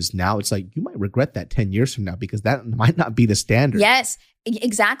beauty is now, it's like you might regret that 10 years from now because that might not be the standard. Yes,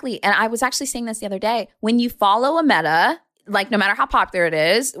 exactly. And I was actually saying this the other day. When you follow a meta, like no matter how popular it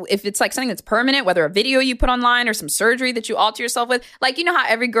is, if it's like something that's permanent, whether a video you put online or some surgery that you alter yourself with, like you know how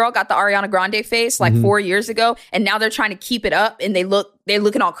every girl got the Ariana Grande face like 4 years ago, and now they're trying to keep it up, and they're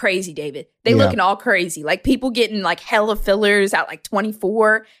looking all crazy, David. They looking all crazy. Like people getting like hella fillers at like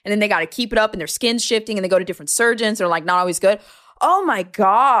 24, and then they got to keep it up, and their skin's shifting, and they go to different surgeons. They're like not always good. Oh my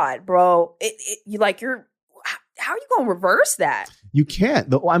God, bro! How are you gonna reverse that? You can't.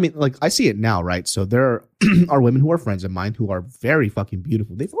 Though. I mean, like I see it now, right? So there are women who are friends of mine who are very fucking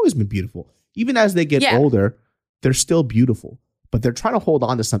beautiful. They've always been beautiful. Even as they get older, they're still beautiful. But they're trying to hold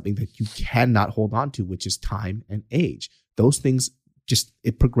on to something that you cannot hold on to, which is time and age. Those things just,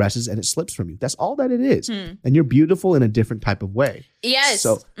 it progresses and it slips from you. That's all that it is. And you're beautiful in a different type of way. Yes.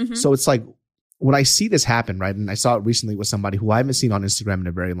 So it's like when I see this happen, right? And I saw it recently with somebody who I haven't seen on Instagram in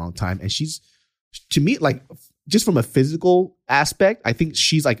a very long time. And she's, to me, like, just from a physical aspect, I think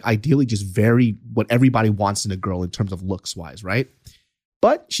she's like ideally just very what everybody wants in a girl in terms of looks wise, right?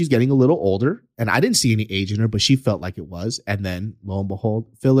 But she's getting a little older, and I didn't see any age in her, but she felt like it was. And then lo and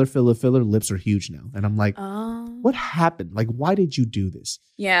behold, filler, lips are huge now. And I'm like, what happened? Like, why did you do this?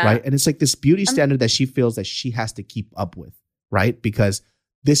 Yeah. Right. And it's like this beauty standard that she feels that she has to keep up with, right? Because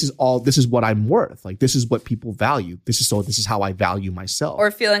this is what I'm worth. Like, this is what people value. This is how I value myself. Or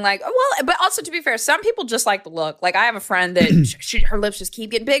feeling like, well, but also to be fair, some people just like the look. Like I have a friend that her lips just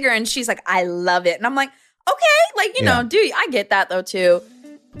keep getting bigger, and she's like, I love it. And I'm like, okay, like, you know, dude, I get that though too.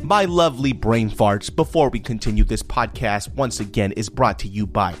 My lovely brain farts, before we continue, this podcast once again is brought to you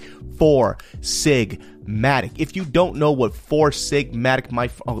by 4 Sigmatic. If you don't know what 4 Sigmatic,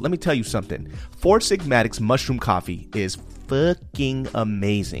 let me tell you something. 4 Sigmatic's mushroom coffee is fucking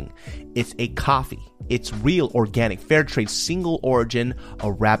amazing. It's a coffee. It's real, organic, fair trade, single origin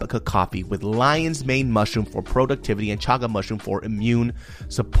Arabica coffee with lion's mane mushroom for productivity and chaga mushroom for immune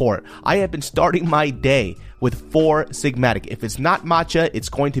support. I have been starting my day with 4 Sigmatic. If it's not matcha, it's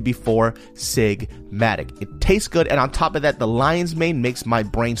going to be 4 Sigmatic. It tastes good, and on top of that, the lion's mane makes my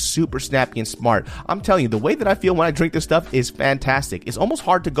brain super snappy and smart. I'm telling you, the way that I feel when I drink this stuff is fantastic. It's almost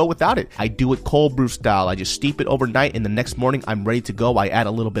hard to go without it. I do it cold brew style. I just steep it overnight, and the next morning I'm ready to go. I add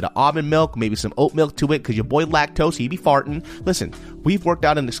a little bit of almond milk, maybe some oat milk to it, because your boy lactose, he be farting. Listen, we've worked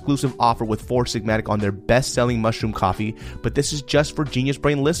out an exclusive offer with 4 Sigmatic on their best-selling mushroom coffee, but this is just for Genius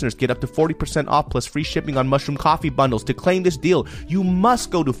Brain listeners. Get up to 40% off plus free shipping on mushroom coffee bundles. To claim this deal, you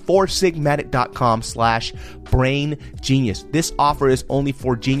must go to 4sigmatic.com/braingenius. This offer is only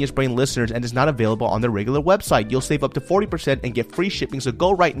for Genius Brain listeners and is not available on their regular website. You'll save up to 40% and get free shipping, so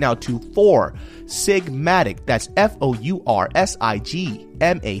go right now to 4sigmatic. That's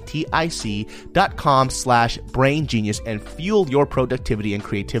FOURSIGMATIC.com/braingenius and fuel your productivity and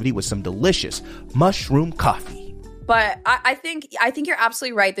creativity with some delicious mushroom coffee. But I think you're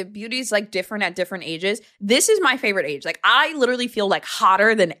absolutely right. The beauty is like different at different ages. This is my favorite age. Like I literally feel like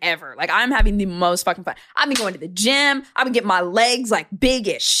hotter than ever. Like I'm having the most fucking fun. I've been going to the gym. I've been getting my legs like big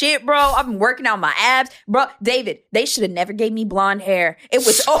as shit, bro. I've been working out my abs. Bro, David, they should have never gave me blonde hair. It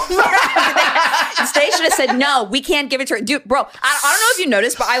was over after that. They should have said, no, we can't give it to her. Dude, bro, I don't know if you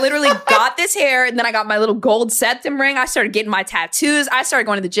noticed, but I literally got this hair, and then I got my little gold septum ring. I started getting my tattoos. I started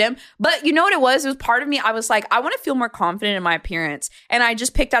going to the gym. But you know what it was? It was part of me. I was like, I want to feel more confident in my appearance. And I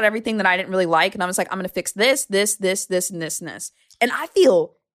just picked out everything that I didn't really like. And I was like, I'm going to fix this, and this, and this. And I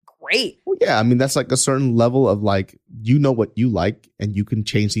feel great. Well, yeah. I mean, that's like a certain level of like, you know what you like, and you can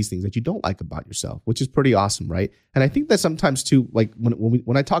change these things that you don't like about yourself, which is pretty awesome. Right. And I think that sometimes too, like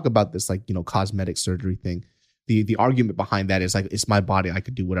when I talk about this, like, you know, cosmetic surgery thing, the argument behind that is like, it's my body. I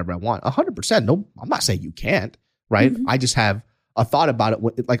could do whatever I want. 100%. No, I'm not saying you can't. Right. I just have a thought about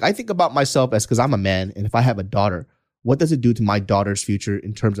it. Like I think about myself as, because I'm a man, and if I have a daughter, what does it do to my daughter's future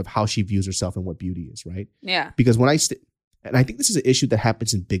in terms of how she views herself and what beauty is, right? Yeah. Because when and I think this is an issue that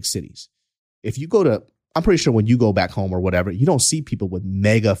happens in big cities. If you go to, I'm pretty sure when you go back home or whatever, you don't see people with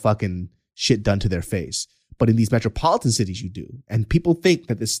mega fucking shit done to their face. But in these metropolitan cities, you do. And people think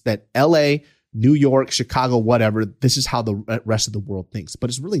that LA, New York, Chicago, whatever, this is how the rest of the world thinks. But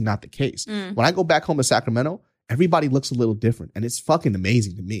it's really not the case. When I go back home to Sacramento, everybody looks a little different. And it's fucking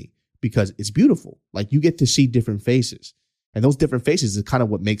amazing to me, because it's beautiful. Like you get to see different faces, and those different faces is kind of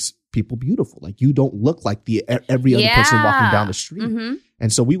what makes people beautiful. Like you don't look like every other person walking down the street.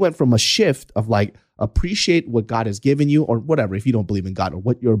 And so we went from a shift of like, appreciate what God has given you, or whatever, if you don't believe in God, or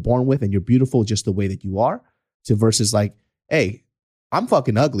what you're born with, and you're beautiful just the way that you are, to versus like, hey, I'm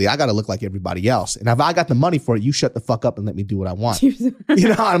fucking ugly. I got to look like everybody else. And if I got the money for it, you shut the fuck up and let me do what I want.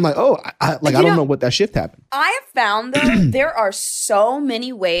 I'm like, oh, I don't know what that shift happened. I have found, though, there are so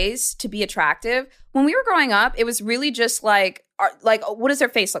many ways to be attractive. When we were growing up, it was really just like, what does their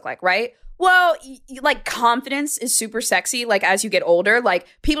face look like, right? Well, like confidence is super sexy. Like as you get older, like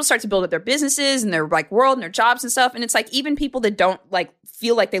people start to build up their businesses and their like world and their jobs and stuff. And it's like even people that don't like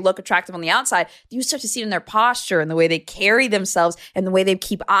feel like they look attractive on the outside, you start to see it in their posture and the way they carry themselves and the way they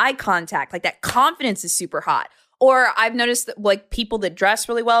keep eye contact. Like that confidence is super hot. Or I've noticed that like people that dress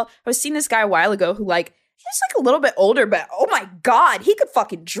really well. I was seeing this guy a while ago who like, he's like a little bit older, but oh my God, he could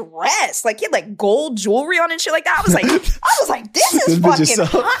fucking dress. Like he had like gold jewelry on and shit like that. I was like, this is fucking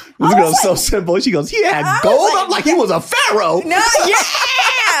hot. This girl's so simple. She goes, he had gold. I'm like, he was a pharaoh. No,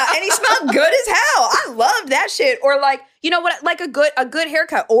 yeah. And he smelled good as hell. I loved that shit. Or like, you know what, like a good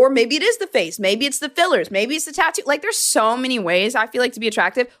haircut. Or maybe it is the face. Maybe it's the fillers. Maybe it's the tattoo. Like there's so many ways I feel like to be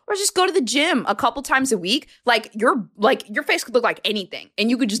attractive. Or just go to the gym a couple times a week. Like your face could look like anything. And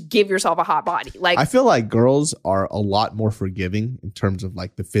you could just give yourself a hot body. Like I feel like girls are a lot more forgiving in terms of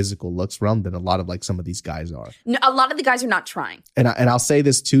like the physical looks realm than a lot of like some of these guys are. No, a lot of the guys are not trying. And I'll say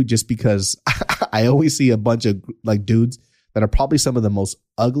this too, just because I always see a bunch of like dudes that are probably some of the most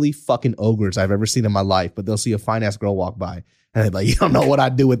ugly fucking ogres I've ever seen in my life, but they'll see a fine ass girl walk by and they're like, you don't know what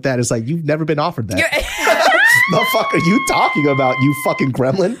I'd do with that. It's like, you've never been offered that. The fuck are you talking about, you fucking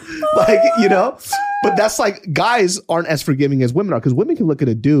gremlin? Like, you know? But that's like, guys aren't as forgiving as women are, because women can look at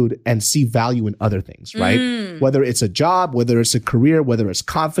a dude and see value in other things, right? Whether it's a job, whether it's a career, whether it's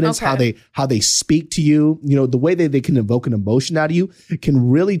confidence, how they speak to you, you know, the way they can evoke an emotion out of you can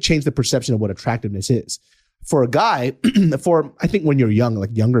really change the perception of what attractiveness is. For a guy, I think when you're young, like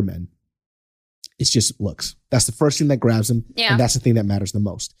younger men, it's just looks. That's the first thing that grabs them. Yeah. And that's the thing that matters the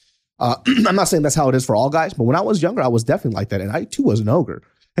most. I'm not saying that's how it is for all guys, but when I was younger, I was definitely like that. And I too was an ogre.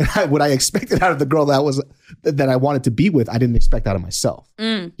 And what I expected out of the girl that I wanted to be with, I didn't expect out of myself.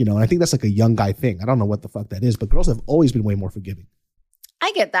 You know, and I think that's like a young guy thing. I don't know what the fuck that is, but girls have always been way more forgiving.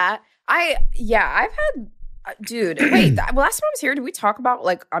 I get that. I've had, dude, wait, last time I was here, did we talk about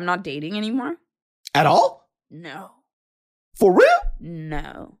like, I'm not dating anymore? At all? No. For real?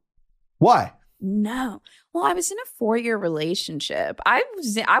 No. Why? No. Well, I was in a 4-year relationship. I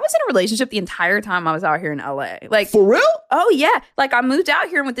was in a relationship the entire time I was out here in LA. Like, for real? Oh yeah. Like I moved out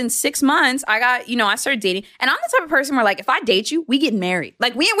here and within 6 months, I started dating. And I'm the type of person where like, if I date you, we get married.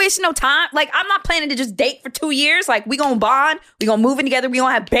 Like we ain't wasting no time. Like I'm not planning to just date for 2 years. Like we gonna bond, we gonna move in together, we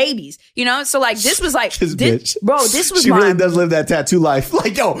gonna have babiys. You know? So like this was like, bitch. Bro, this was she really does live that tattoo life.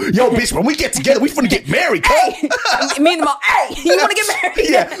 Like, yo, bitch, when we get together, we finna get married. Hey, me and the mom, hey, you wanna get married?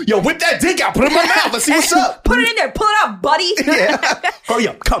 Yeah. Yo, whip that dick out, put it in my mouth, let's see what's up. Put it in there. Pull it out, buddy. Yeah. Hurry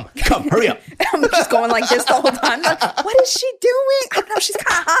up. Come. Hurry up. I'm just going like this the whole time. Like, what is she doing? I don't know. She's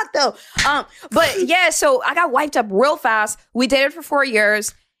kind of hot though. But yeah, so I got wiped up real fast. We dated for 4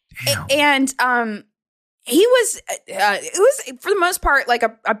 years. Damn. And he was, it was for the most part like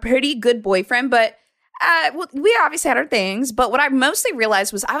a pretty good boyfriend, but we obviously had our things, but what I mostly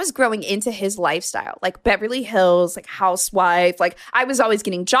realized was I was growing into his lifestyle, like Beverly Hills, like housewife. Like I was always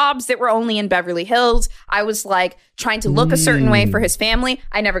getting jobs that were only in Beverly Hills. I was like trying to look a certain way for his family.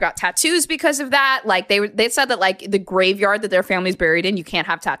 I never got tattoos because of that. Like they said that like the graveyard that their family's buried in, you can't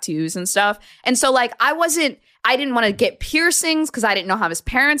have tattoos and stuff. And so like I didn't want to get piercings because I didn't know how his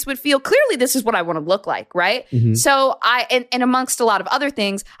parents would feel. Clearly, this is what I want to look like, right? Mm-hmm. So and amongst a lot of other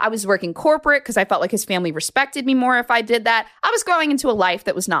things, I was working corporate because I felt like his family respected me more if I did that. I was growing into a life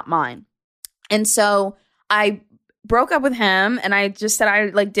that was not mine. And so I broke up with him and I just said I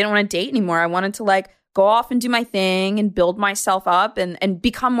like didn't want to date anymore. I wanted to like go off and do my thing and build myself up and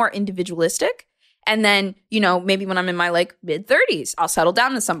become more individualistic. And then, you know, maybe when I'm in my like mid 30s, I'll settle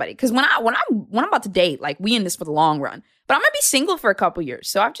down with somebody. Because when I'm about to date, like we in this for the long run. But I'm gonna be single for a couple years.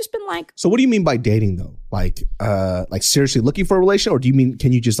 So I've just been like. So what do you mean by dating though? Like seriously looking for a relationship, or do you mean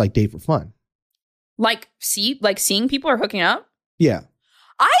can you just like date for fun? Like seeing people or hooking up? Yeah.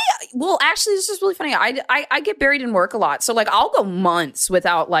 Well, actually, this is really funny. I get buried in work a lot. So like I'll go months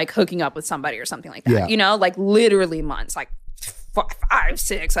without like hooking up with somebody or something like that. Yeah. You know, like literally months. Like 5,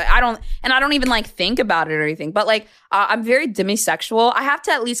 6. I don't even like think about it or anything. But like, I'm very demisexual. I have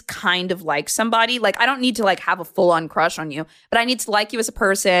to at least kind of like somebody. Like, I don't need to like have a full on crush on you, but I need to like you as a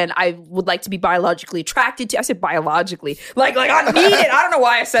person. I would like to be biologically attracted to. I said biologically. Like I need it. I don't know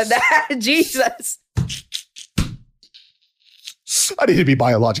why I said that. Jesus. I need to be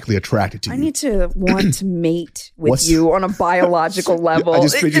biologically attracted to you. I need to want to mate with you on a biological level. I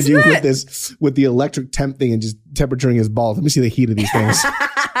just figured you with the electric temp thing and just temperaturing his balls. Let me see the heat of these things.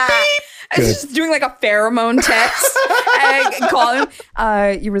 I was just doing like a pheromone test. And call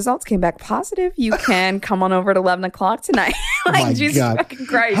him. Your results came back positive. You can come on over at 11 o'clock tonight. Like, my Jesus God. fucking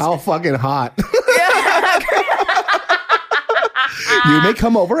Christ. How fucking hot. You may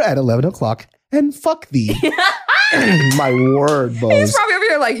come over at 11 o'clock and fuck thee. My word, Bose. He's probably over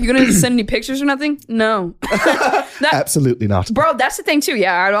here like, you gonna send any pictures or nothing? No. Absolutely not. Bro, that's the thing too.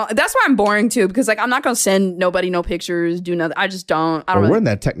 Yeah, that's why I'm boring too, because like I'm not gonna send nobody no pictures, do nothing. I just don't. We're in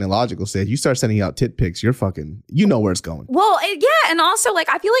that technological stage. You start sending out tit pics, you're fucking, you know where it's going. Well, yeah, and also like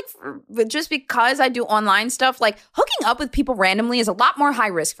I feel like just because I do online stuff, like hooking up with people randomly is a lot more high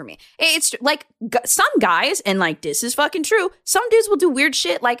risk for me. It's like some guys, and like this is fucking true, some dudes will do weird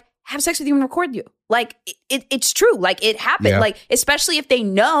shit like have sex with you and record you. Like it's true. Like it happened. Yeah. Like especially if they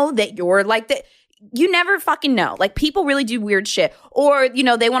know that you're like that. You never fucking know. Like people really do weird shit, or you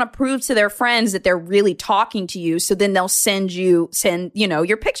know they want to prove to their friends that they're really talking to you. So then they'll send your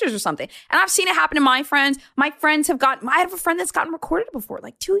pictures or something. And I've seen it happen to my friends. My friends have gotten. I have a friend that's gotten recorded before,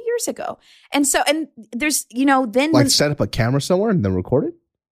 like 2 years ago. And there's then like set up a camera somewhere and then record it.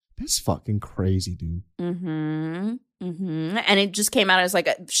 That's fucking crazy, dude. Mm-hmm. Mm-hmm. And it just came out as like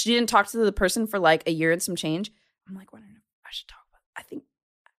she didn't talk to the person for like a year and some change. I'm like, what? I should talk about it. I think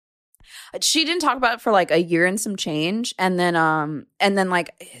she didn't talk about it for like a year and some change, and then like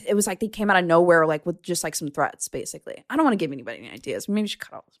it was like they came out of nowhere like with just like some threats. Basically, I don't want to give anybody any ideas. Maybe we should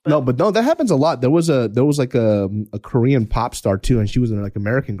cut off. But no, that happens a lot. There was like a Korean pop star too, and she was an like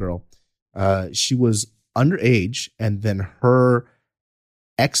American girl. She was underage, and then her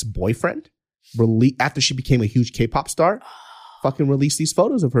ex-boyfriend after she became a huge K-pop star, fucking released these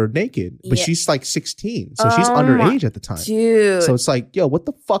photos of her naked. But she's like 16, so she's underage at the time. Dude. So it's like, yo, what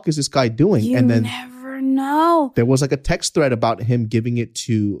the fuck is this guy doing? You and then never know. there was like a text thread about him giving it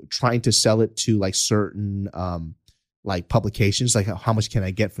to, trying to sell it to like certain like publications, like how much can I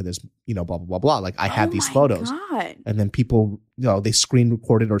get for this? You know, blah blah blah blah. Like I have these photos, God. and then people, you know, they screen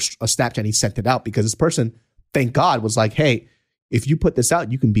recorded or a Snapchat. And he sent it out because this person, thank God, was like, hey, if you put this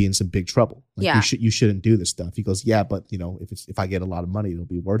out, you can be in some big trouble. Like you shouldn't do this stuff. He goes, yeah, but you know, if I get a lot of money, it'll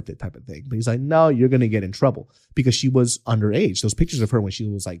be worth it, type of thing. But he's like, no, you're gonna get in trouble because she was underage. Those pictures of her when she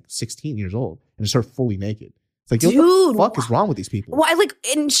was like 16 years old, and it's her fully naked. It's like, dude, what the fuck is wrong with these people? Why, like,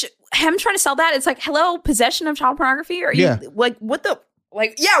 him trying to sell that? It's like, hello, possession of child pornography? Are you like, what the?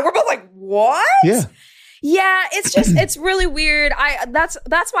 Like, yeah, we're both like, what? Yeah. Yeah, it's just, it's really weird. That's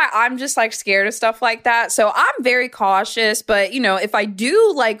why I'm just like scared of stuff like that. So I'm very cautious, but you know, if I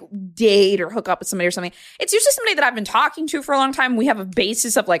do like date or hook up with somebody or something, it's usually somebody that I've been talking to for a long time. We have a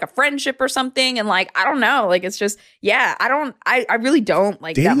basis of like a friendship or something. And like, I don't know, like, it's just, yeah, I really don't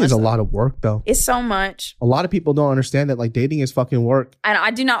like dating that is a lot of work though. It's so much. A lot of people don't understand that like dating is fucking work. And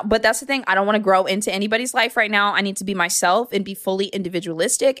I do not, but that's the thing. I don't want to grow into anybody's life right now. I need to be myself and be fully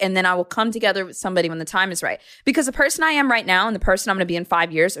individualistic. And then I will come together with somebody when the time is right. Because the person I am right now and the person I'm going to be in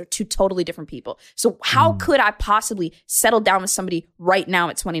 5 years are two totally different people. So how could I possibly settle down with somebody right now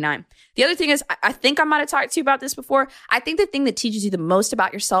at 29? The other thing is, I think I might have talked to you about this before. I think the thing that teaches you the most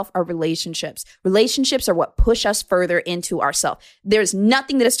about yourself are relationships. Relationships are what push us further into ourselves. There's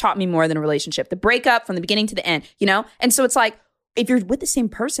nothing that has taught me more than a relationship. The breakup from the beginning to the end, you know? And so it's like, if you're with the same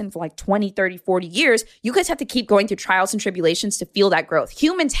person for like 20, 30, 40 years, you guys have to keep going through trials and tribulations to feel that growth.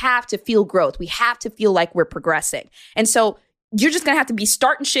 Humans have to feel growth. We have to feel like we're progressing. And so you're just going to have to be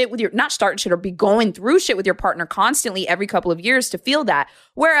be going through shit with your partner constantly every couple of years to feel that.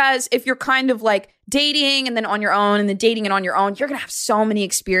 Whereas if you're kind of like dating and then on your own and then dating and on your own, you're going to have so many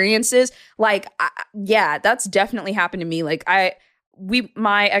experiences. Like, yeah, that's definitely happened to me. Like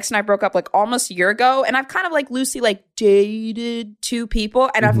my ex and I broke up like almost a year ago, and I've kind of like loosely like dated two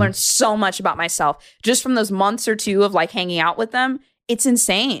people, and I've learned so much about myself just from those months or two of like hanging out with them. It's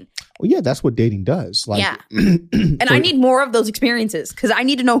insane. Well, yeah, that's what dating does. Like, yeah. And I need more of those experiences because I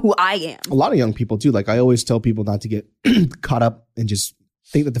need to know who I am. A lot of young people too. Like I always tell people not to get caught up and just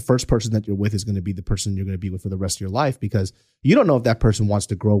think that the first person that you're with is going to be the person you're going to be with for the rest of your life, because you don't know if that person wants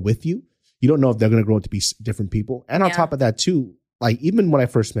to grow with you. You don't know if they're going to grow up to be different people. And on top of that too, like even when I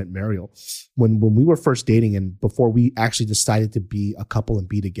first met Mariel, when we were first dating and before we actually decided to be a couple and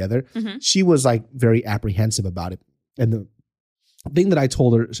be together, she was like very apprehensive about it. And the thing that I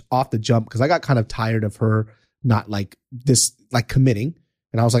told her off the jump, because I got kind of tired of her not like this, like committing.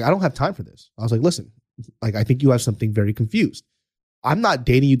 And I was like, I don't have time for this. I was like, listen, like, I think you have something very confused. I'm not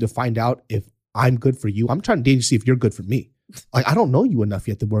dating you to find out if I'm good for you. I'm trying to date you to see if you're good for me. Like, I don't know you enough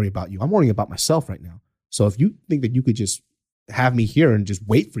yet to worry about you. I'm worrying about myself right now. So if you think that you could just have me here and just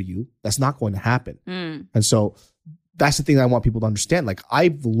wait for you. That's not going to happen. And so that's the thing I want people to understand. Like,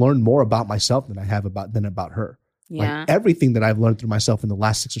 I've learned more about myself than I have about her. Yeah. Like, everything that I've learned through myself in the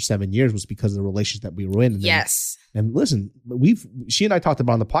last 6 or 7 years was because of the relationship that we were in. And listen, she and I talked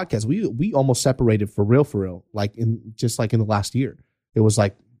about on the podcast, we almost separated for real, like in the last year. It was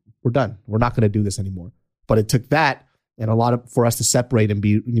like, we're done. We're not going to do this anymore. But it took that and a lot for us to separate and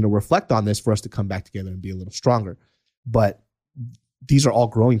be, reflect on this, for us to come back together and be a little stronger. But these are all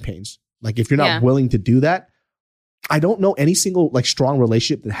growing pains. Like, if you're not willing to do that, I don't know any single like strong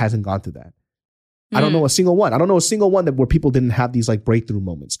relationship that hasn't gone through that. I don't know a single one. I don't know a single one where people didn't have these like breakthrough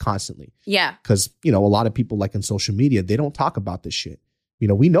moments constantly. Yeah. Because, a lot of people like in social media, they don't talk about this shit.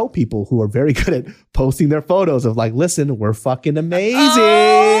 We know people who are very good at posting their photos of like, listen, we're fucking amazing.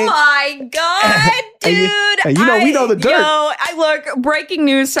 Oh my God, dude. we know the dirt. Look, breaking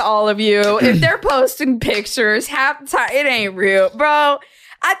news to all of you. If they're posting pictures, half the time, it ain't real, bro.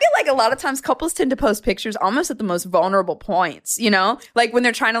 I feel like a lot of times couples tend to post pictures almost at the most vulnerable points, like when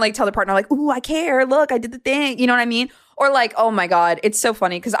they're trying to like tell their partner like, ooh, I care. Look, I did the thing. You know what I mean? Or like, oh my God, it's so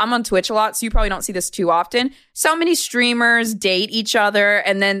funny because I'm on Twitch a lot. So you probably don't see this too often. So many streamers date each other.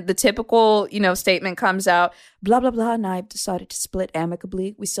 And then the typical, statement comes out, blah, blah, blah. And I've decided to split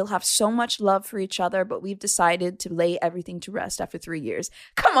amicably. We still have so much love for each other, but we've decided to lay everything to rest after 3 years.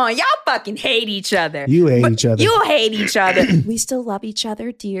 Come on, y'all fucking hate each other. You hate each other. You hate each other. We still love each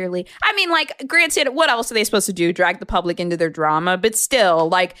other dearly. I mean, like, granted, what else are they supposed to do? Drag the public into their drama? But still,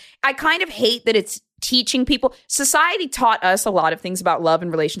 like, I kind of hate that it's teaching people. Society taught us a lot of things about love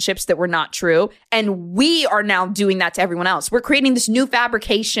and relationships that were not true. And we are now doing that to everyone else. We're creating this new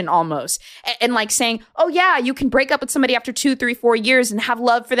fabrication almost. And like saying, oh yeah, you can break up with somebody after 2, 3, 4 years and have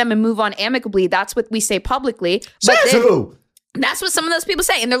love for them and move on amicably. That's what we say publicly. But then, that's what some of those people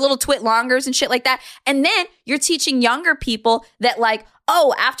say in their little twit longers and shit like that. And then you're teaching younger people that like,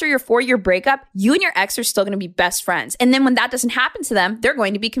 oh, after your 4-year breakup, you and your ex are still going to be best friends. And then when that doesn't happen to them, they're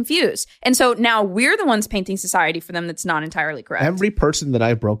going to be confused. And so now we're the ones painting society for them that's not entirely correct. Every person that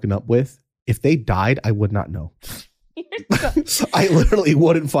I've broken up with, if they died, I would not know. I literally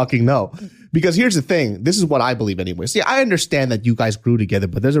wouldn't fucking know. Because here's the thing. This is what I believe anyway. See, I understand that you guys grew together,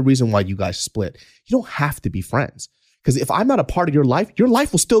 but there's a reason why you guys split. You don't have to be friends. Because if I'm not a part of your life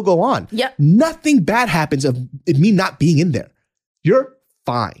will still go on. Yep. Nothing bad happens of me not being in there. You're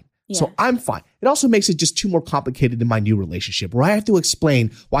fine. Yeah. So I'm fine. It also makes it just too more complicated in my new relationship where I have to explain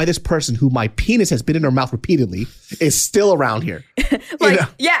why this person who my penis has been in her mouth repeatedly is still around here.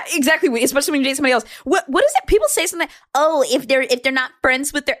 Yeah, exactly. Especially when you date somebody else. What is it? People say something, oh, if they're not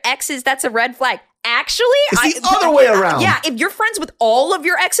friends with their exes, that's a red flag. Actually, it's the other way around. Yeah, if you're friends with all of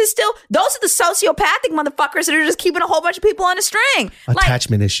your exes still, those are the sociopathic motherfuckers that are just keeping a whole bunch of people on a string.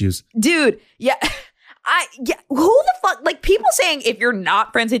 Attachment issues. Dude, yeah. Who the fuck, like people saying if you're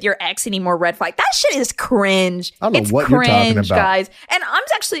not friends with your ex anymore, red flag. That shit is cringe. I don't know what you're talking about, guys. And I'm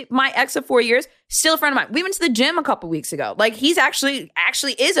actually, my ex of 4 years, still a friend of mine. We went to the gym a couple weeks ago. Like he's actually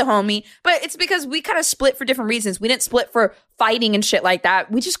is a homie, but it's because we kind of split for different reasons. We didn't split for fighting and shit like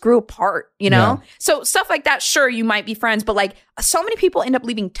that. We just grew apart, you know? Yeah. So stuff like that, sure, you might be friends, but like so many people end up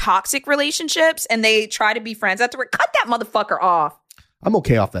leaving toxic relationships and they try to be friends afterward. Cut that motherfucker off. I'm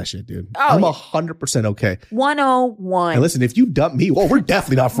okay off that shit, dude. Oh, I'm 100% okay. 101. And listen, if you dump me, well, we're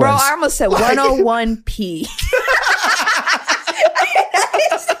definitely not friends. Bro, I almost said 101p. that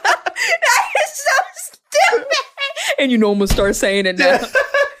is so stupid. And I'm going to start saying it now.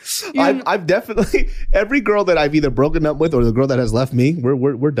 I've definitely, every girl that I've either broken up with or the girl that has left me,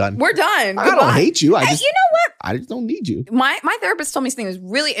 we're done. We're done. I don't hate you. You know what? I just don't need you. My therapist told me something that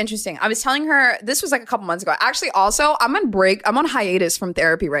was really interesting. I was telling her, this was like a couple months ago. Actually, also, I'm on hiatus from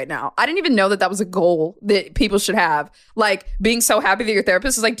therapy right now. I didn't even know that was a goal that people should have. Like being so happy that your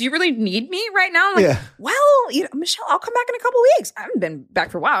therapist is like, do you really need me right now? I'm like, well, Michelle, I'll come back in a couple weeks. I haven't been back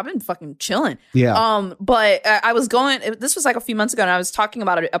for a while. I've been fucking chilling. Yeah. But I was this was like a few months ago and I was talking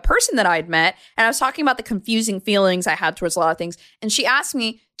about a person that I had met and I was talking about the confusing feelings I had towards a lot of things. And she asked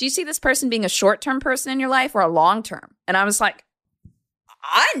me, do you see this person being a short-term person in your life or a long-term? And I was like,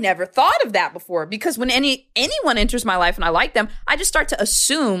 I never thought of that before because when anyone enters my life and I like them, I just start to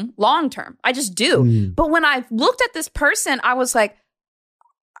assume long-term. I just do. But when I looked at this person, I was like,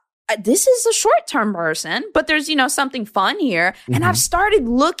 this is a short-term person, but there's, something fun here. And I've started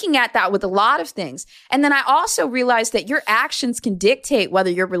looking at that with a lot of things. And then I also realized that your actions can dictate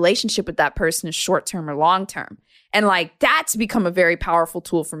whether your relationship with that person is short-term or long-term. And like, that's become a very powerful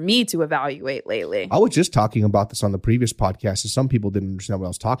tool for me to evaluate lately. I was just talking about this on the previous podcast, and some people didn't understand what I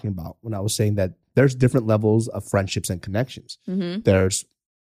was talking about when I was saying that there's different levels of friendships and connections. There's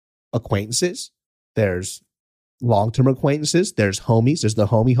acquaintances, there's long-term acquaintances, there's homies, there's the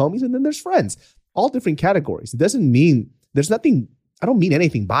homies, and then there's friends. All different categories. It doesn't mean there's nothing, I don't mean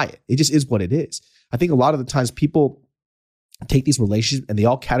anything by it. It just is what it is. I think a lot of the times people take these relationships and they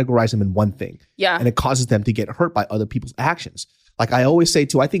all categorize them in one thing. Yeah. And it causes them to get hurt by other people's actions. Like I always say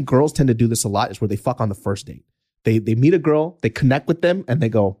too, I think girls tend to do this a lot, is where they fuck on the first date. They meet a girl, they connect with them, and they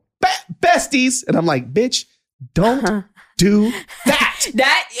go, besties. And I'm like, bitch, don't do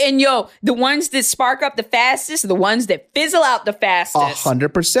that. And the ones that spark up the fastest are the ones that fizzle out the fastest.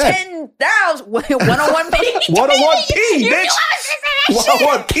 100%. 10,000. 101p. 101p, bitch.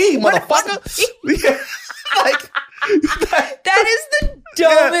 101p, motherfucker. Yeah. Like, that is the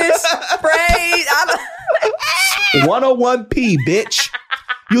dumbest phrase. 101p, bitch.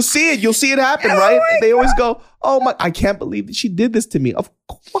 You'll see it happen, right? They always go, oh my, I can't believe that she did this to me. What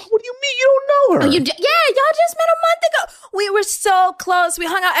do you mean you don't know her? Yeah, y'all just met a month ago. We were so close. We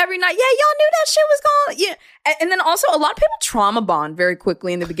hung out every night. Yeah, y'all knew that shit was going. Yeah, and then also a lot of people trauma bond very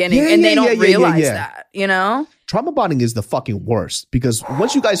quickly in the beginning, and they don't realize that. You know, trauma bonding is the fucking worst, because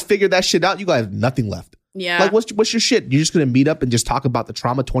once you guys figure that shit out, you guys have nothing left. Yeah. Like, what's your shit? You're just going to meet up and just talk about the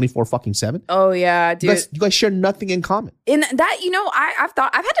trauma 24/7? Oh, yeah, dude. You guys share nothing in common. In that, I've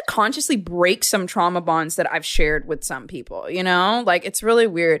had to consciously break some trauma bonds that I've shared with some people, Like, it's really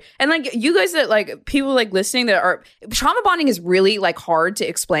weird. And, like, you guys that, like, people, like, listening that are... Trauma bonding is really, like, hard to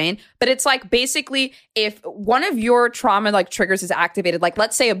explain. But it's, like, basically, if one of your trauma, like, triggers is activated, like,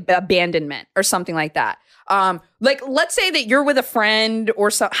 let's say abandonment or something like that. Like, let's say that you're with a friend or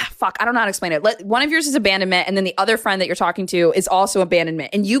I don't know how to explain it. One of yours is abandonment, and then the other friend that you're talking to is also abandonment.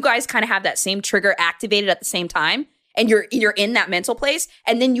 And you guys kind of have that same trigger activated at the same time. And you're in that mental place,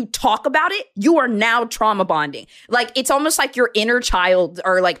 and then you talk about it, you are now trauma bonding. Like, it's almost like your inner child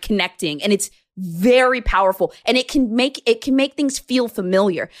are like connecting, and it's very powerful, and it can make things feel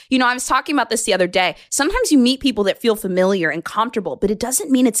familiar. I was talking about this the other day. Sometimes you meet people that feel familiar and comfortable, but it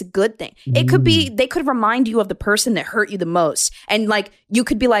doesn't mean it's a good thing. It could be, they could remind you of the person that hurt you the most. And like, you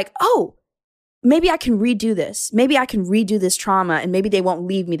could be like, oh, maybe I can redo this. Maybe I can redo this trauma, and maybe they won't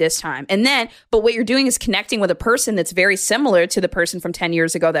leave me this time. And then, but what you're doing is connecting with a person that's very similar to the person from 10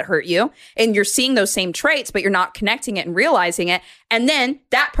 years ago that hurt you. And you're seeing those same traits, but you're not connecting it and realizing it. And then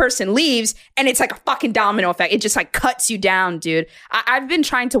that person leaves, and it's like a fucking domino effect. It just like cuts you down, dude. I've been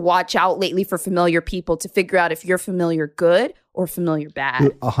trying to watch out lately for familiar people to figure out if you're familiar good or familiar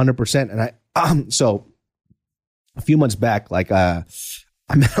bad. 100%. And so a few months back, like,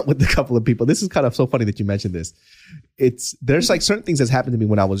 I met up with a couple of people. This is kind of so funny that you mentioned this. There's like certain things that's happened to me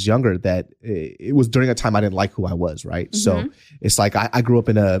when I was younger that it was during a time I didn't like who I was, right? Mm-hmm. So it's like I grew up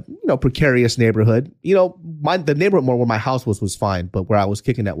in a precarious neighborhood. The neighborhood where my house was fine, but where I was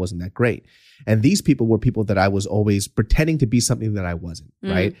kicking at wasn't that great. And these people were people that I was always pretending to be something that I wasn't,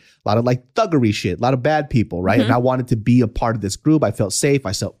 right? A lot of like thuggery shit, a lot of bad people, right? Mm-hmm. And I wanted to be a part of this group. I felt safe.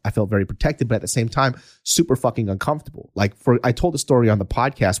 I felt very protected, but at the same time, super fucking uncomfortable. Like I told a story on the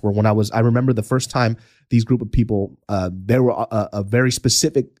podcast where I remember the first time these group of people, there were a very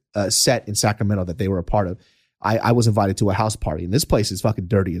specific set in Sacramento that they were a part of. I was invited to a house party, and this place is fucking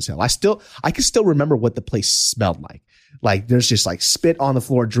dirty as hell. I can still remember what the place smelled like. Like, there's just like spit on the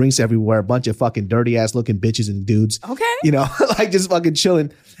floor, drinks everywhere, a bunch of fucking dirty ass looking bitches and dudes. Okay. Like just fucking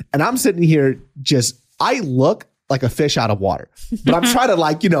chilling. And I'm sitting here I look like a fish out of water, but I'm trying to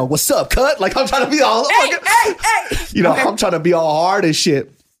like, what's up, cut? Like I'm trying to be all, hey. Okay. I'm trying to be all hard and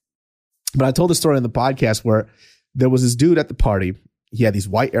shit. But I told the story on the podcast where there was this dude at the party. He had these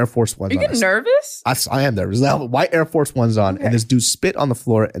white Air Force Ones on. Are you getting nervous? I am nervous. I have white Air Force Ones on, and this dude spit on the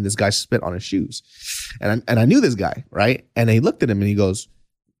floor, and this guy spit on his shoes. And I knew this guy, right? And he looked at him, and he goes,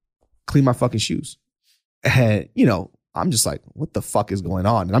 clean my fucking shoes. And, I'm just like, what the fuck is going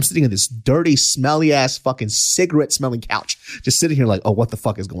on? And I'm sitting in this dirty, smelly ass fucking cigarette smelling couch, just sitting here like, oh, what the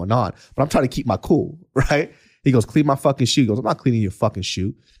fuck is going on? But I'm trying to keep my cool, right? He goes, clean my fucking shoe. He goes, I'm not cleaning your fucking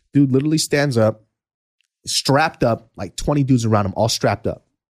shoe. Dude literally stands up, strapped up, like 20 dudes around him, all strapped up.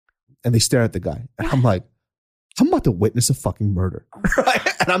 And they stare at the guy. And I'm like, I'm about to witness a fucking murder.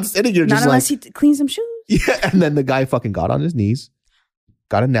 Right? And I'm sitting here just not unless he cleans some shoes. Yeah. And then the guy fucking got on his knees,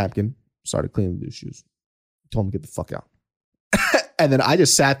 got a napkin, started cleaning the shoes. Told him to get the fuck out. And then I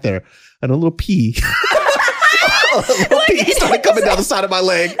just sat there and a little pee. Pee started coming down the side of my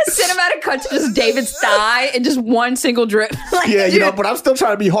leg. A cinematic cut to just David's thigh and just one single drip. Like, yeah, but I'm still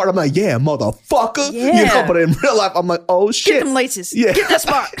trying to be hard. I'm like, yeah, motherfucker. Yeah. But in real life, I'm like, oh shit. Get them laces. Yeah. Get that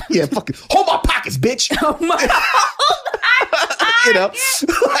spot. Yeah, fucking hold my pockets, bitch. Oh my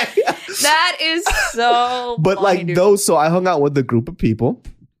that is so But funny, like dude. those, so I hung out with a group of people,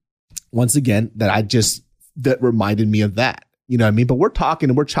 once again, that reminded me of that. You know what I mean? But we're talking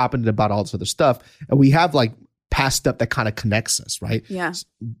and we're chopping about all this other stuff. And we have like past stuff that kind of connects us, right? Yeah.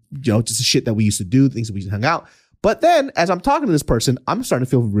 Just the shit that we used to do, things that we used to hang out. But then as I'm talking to this person, I'm starting to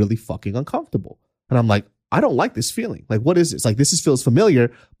feel really fucking uncomfortable. And I'm like, I don't like this feeling. Like, what is this? Like, feels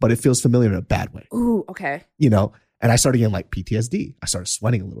familiar, but it feels familiar in a bad way. Ooh, okay. And I started getting like PTSD. I started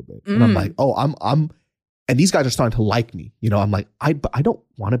sweating a little bit. And I'm like, oh, I'm, and these guys are starting to like me. I'm like, I don't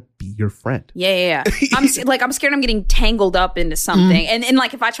want to be your friend. Yeah. I'm scared I'm getting tangled up into something. And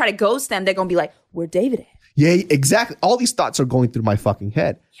like, if I try to ghost them, they're going to be like, where David at? Yeah, exactly. All these thoughts are going through my fucking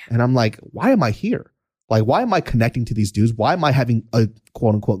head. Yeah. And I'm like, why am I here? Like, why am I connecting to these dudes? Why am I having a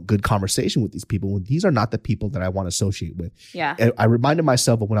quote unquote good conversation with these people when these are not the people that I want to associate with? Yeah. And I reminded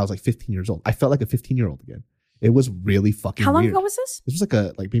myself of when I was like 15 years old. I felt like a 15-year-old again. It was really fucking How long weird. ago was this? This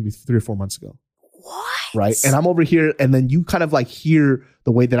was like maybe 3 or 4 months ago. What? Right. And I'm over here, and then you kind of like hear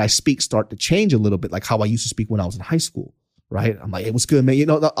the way that I speak start to change a little bit, like how I used to speak when I was in high school. Right. I'm like, it was good, man.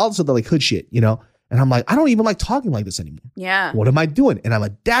 Also the like hood shit, And I'm like, I don't even like talking like this anymore. Yeah. What am I doing? And I'm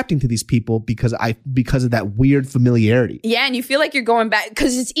adapting to these people because of that weird familiarity. Yeah, and you feel like you're going back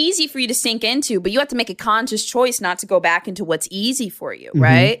because it's easy for you to sink into, but you have to make a conscious choice not to go back into what's easy for you,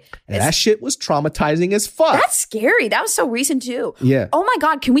 right? And that shit was traumatizing as fuck. That's scary. That was so recent too. Yeah. Oh my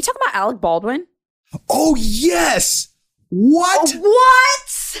God, can we talk about Alec Baldwin? Oh yes. What?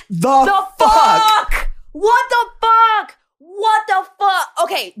 What? The fuck? What the fuck? What the fuck?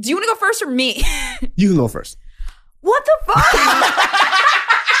 Okay, do you want to go first or me? You can go first. What the fuck?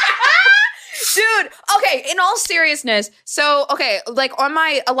 Dude, okay, in all seriousness, so, okay, like on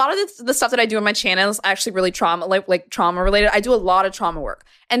a lot of the stuff that I do on my channel is actually really trauma related. I do a lot of trauma work.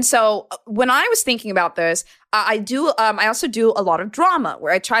 And so when I was thinking about this, I also do a lot of drama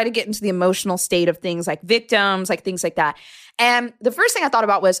where I try to get into the emotional state of things like victims, like things like that. And the first thing I thought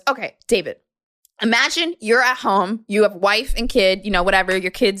about was, okay, David, imagine you're at home, you have wife and kid, whatever,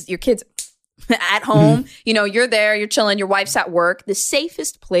 your kids at home, you're there, you're chilling, your wife's at work, the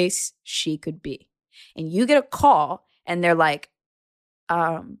safest place she could be. And you get a call and they're like,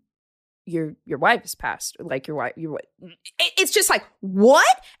 your wife has passed. Like your wife, it's just like,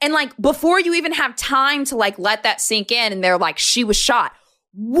 what? And like, before you even have time to like, let that sink in, and they're like, she was shot.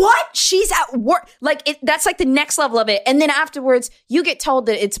 What? She's at work. Like that's like the next level of it. And then afterwards you get told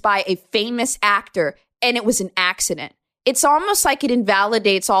that it's by a famous actor and it was an accident. It's almost like it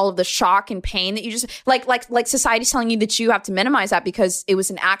invalidates all of the shock and pain that you just like society's telling you that you have to minimize that because it was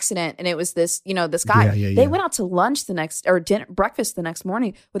an accident and it was this, this guy. They went out to lunch breakfast the next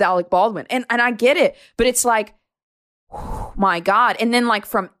morning with Alec Baldwin. And I get it, but it's like, oh my God. And then like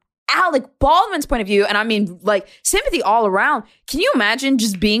from Alec Baldwin's point of view, and I mean like sympathy all around. Can you imagine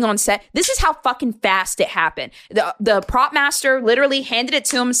just being on set? This is how fucking fast it happened. The prop master literally handed it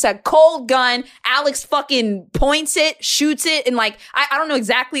to him, said cold gun. Alex fucking points it, shoots it, and like I don't know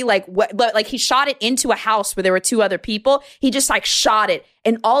exactly like what, but like he shot it into a house where there were 2 other people. He just like shot it,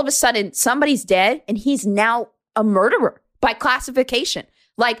 and all of a sudden somebody's dead, and he's now a murderer by classification.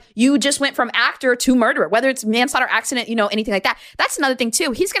 Like, you just went from actor to murderer, whether it's manslaughter, accident, anything like that. That's another thing,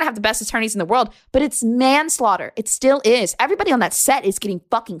 too. He's going to have the best attorneys in the world, but it's manslaughter. It still is. Everybody on that set is getting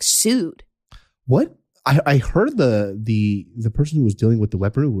fucking sued. What? I heard the person who was dealing with the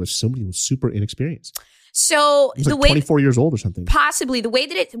weaponry was somebody who was super inexperienced. So the way 24 years old or something. Possibly. The way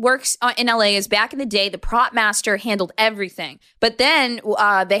that it works in LA is back in the day, the prop master handled everything. But then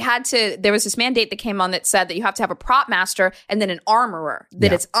there was this mandate that came on that said that you have to have a prop master and then an armorer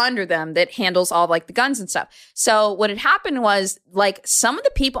that it's under them that handles all like the guns and stuff. So what had happened was like some of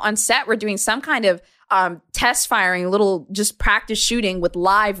the people on set were doing some kind of test firing, little just practice shooting with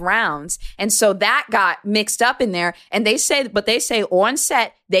live rounds. And so that got mixed up in there. And they say on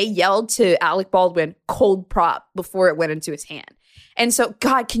set, they yelled to Alec Baldwin, cold prop, before it went into his hand. And so,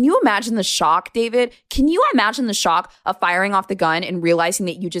 God, can you imagine the shock, David? Can you imagine the shock of firing off the gun and realizing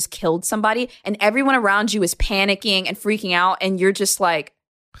that you just killed somebody and everyone around you is panicking and freaking out and you're just like...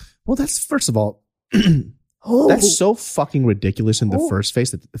 Well, that's, first of all... That's so fucking ridiculous in the first place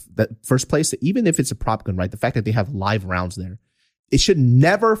that even if it's a prop gun, right? The fact that they have live rounds there, it should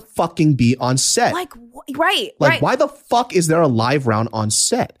never fucking be on set. Like, right. Why the fuck is there a live round on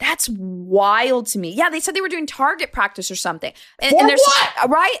set? That's wild to me. Yeah, they said they were doing target practice or something. For what?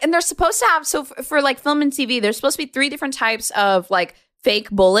 Right? And they're supposed to have, so for like film and TV, there's supposed to be 3 different types of like fake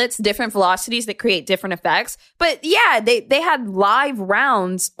bullets, different velocities that create different effects. But yeah, they had live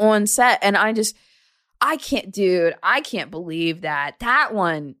rounds on set, and I can't believe that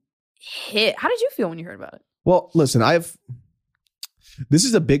one hit. How did you feel when you heard about it? Well, listen, this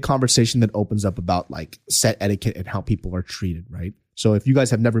is a big conversation that opens up about like set etiquette and how people are treated, right? So if you guys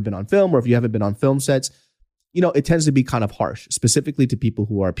have never been on film or if you haven't been on film sets, it tends to be kind of harsh, specifically to people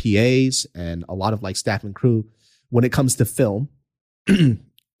who are PAs and a lot of like staff and crew. when it comes to film,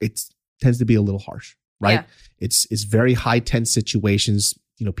 it tends to be a little harsh, right? Yeah. It's very high tense situations.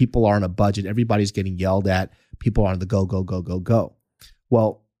 You know, people are on a budget. Everybody's getting yelled at. People are on the go, go, go, go, go.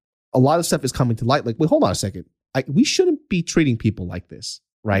 Well, a lot of stuff is coming to light. Like, wait, hold on a second. We shouldn't be treating people like this,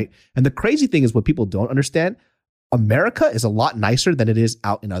 right? And the crazy thing is what people don't understand, America is a lot nicer than it is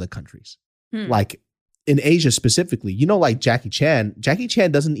out in other countries. Like in Asia specifically, you know, like Jackie Chan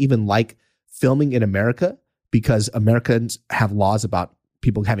doesn't even like filming in America because Americans have laws about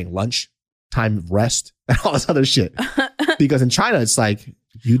people having lunch, time of rest, and all this other shit. Because in China, it's like,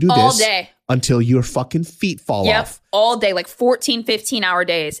 you do all this day until your fucking feet fall off. All day, like 14, 15-hour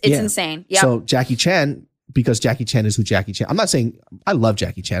days. It's insane. Yep. So Jackie Chan, because Jackie Chan is who Jackie Chan. I'm not saying I love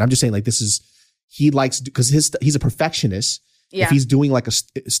Jackie Chan. I'm just saying like he likes, because he's a perfectionist. Yeah. If he's doing like a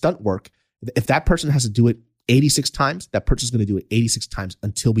stunt work, if that person has to do it 86 times, that person's going to do it 86 times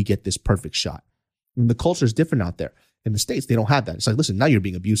until we get this perfect shot. And the culture is different out there. In the States, they don't have that. It's like, listen, now you're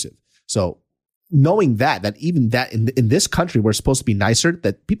being abusive. So knowing that even that in this country, we're supposed to be nicer,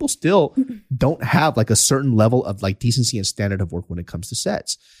 that people still don't have like a certain level of like decency and standard of work when it comes to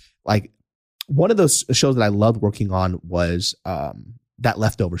sets. Like one of those shows that I loved working on was that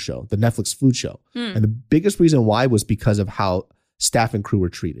Leftover show, the Netflix food show. And the biggest reason why was because of how staff and crew were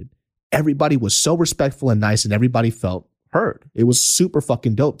treated. Everybody was so respectful and nice and everybody felt heard. It was super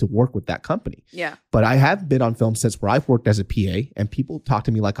fucking dope to work with that company. Yeah. But I have been on film sets where I've worked as a PA and people talk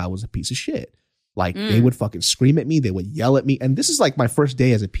to me like I was a piece of shit. Like they would fucking scream at me. They would yell at me. And this is like my first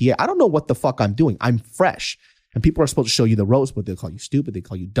day as a PA. I don't know what the fuck I'm doing. I'm fresh. And people are supposed to show you the ropes, but they'll call you stupid. They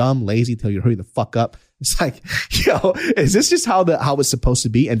call you dumb, lazy, tell you to hurry the fuck up. It's like, yo, is this just how it's supposed to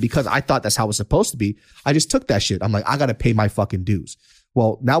be? And because I thought that's how it's supposed to be, I just took that shit. I'm like, I got to pay my fucking dues.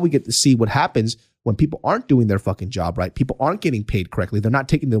 Well, now we get to see what happens when people aren't doing their fucking job right. People aren't getting paid correctly. They're not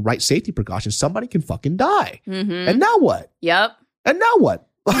taking the right safety precautions. Somebody can fucking die. And now what? Yep. And now what?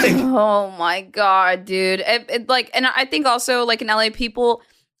 Like, oh my God, dude. And I think also like in LA,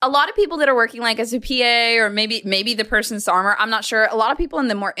 a lot of people that are working like as a PA or maybe the person's armor, I'm not sure. A lot of people in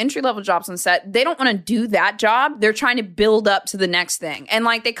the more entry level jobs on set, they don't want to do that job. They're trying to build up to the next thing. And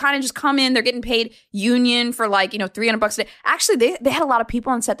like they kind of just come in, they're getting paid union for like, $300 a day. Actually, they had a lot of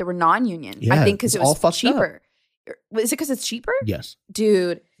people on set that were non-union. Yeah, I think because it was all cheaper. Is it because it's cheaper? Yes.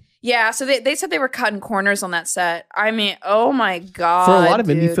 Dude. Yeah, so they said they were cutting corners on that set. I mean, oh my God. For a lot of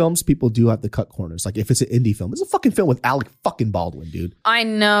indie films, people do have to cut corners. Like if it's an indie film, it's a fucking film with Alec fucking Baldwin, dude. I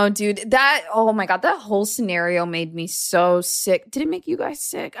know, dude. Oh my God, that whole scenario made me so sick. Did it make you guys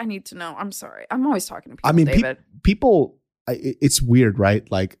sick? I need to know. I'm sorry. I'm always talking to people, I mean, David. people, it's weird, right?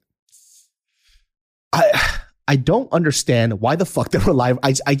 Like, I don't understand why the fuck they were alive.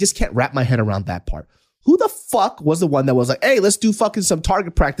 I just can't wrap my head around that part. Who the fuck was the one that was like, hey, let's do fucking some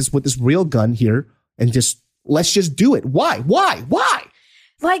target practice with this real gun here and let's just do it. Why?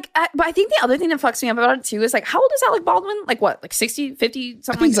 Like, but I think the other thing that fucks me up about it too is like, how old is Alec Baldwin? Like what? Like 60, 50,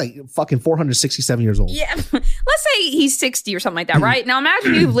 something? I think he's like fucking 467 years old. Yeah. Let's say he's 60 or something like that, right? Now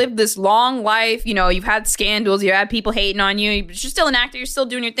imagine you've lived this long life, you've had scandals, you had people hating on you, but you're still an actor, you're still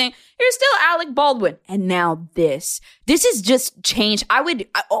doing your thing. You're still Alec Baldwin. And now this is just changed. I don't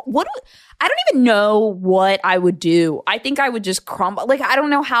even know what I would do. I think I would just crumble. Like, I don't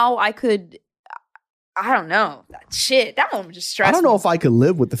know how I could. I don't know. That one would just stress me. I don't know if I could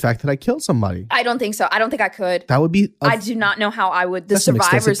live with the fact that I killed somebody. I don't think so. I don't think I could. That would be. I do not know how I would. The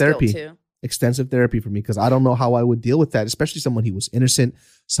survivor's guilt too. Extensive therapy for me because I don't know how I would deal with that, especially someone who was innocent,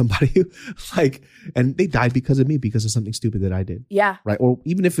 somebody who and they died because of me, because of something stupid that I did. Yeah. Right. Or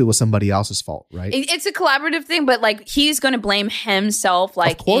even if it was somebody else's fault. Right. It's a collaborative thing, but like he's going to blame himself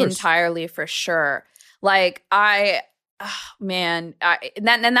like entirely for sure. Like then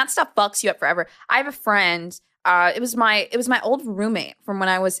that stuff fucks you up forever. I have a friend. It was my old roommate from when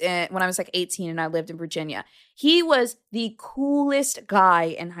I was like 18 and I lived in Virginia. He was the coolest guy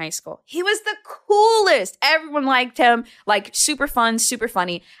in high school. He was the coolest. Everyone liked him, like super fun, super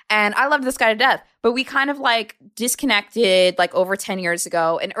funny. And I loved this guy to death. But we kind of like disconnected like over 10 years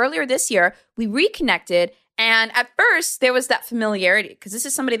ago. And earlier this year, we reconnected. And at first, there was that familiarity because this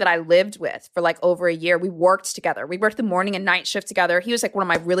is somebody that I lived with for like over a year. We worked together. We worked the morning and night shift together. He was like one of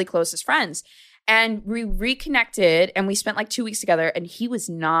my really closest friends. And we reconnected and we spent like 2 weeks together and he was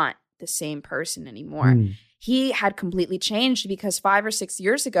not the same person anymore. He had completely changed because 5 or 6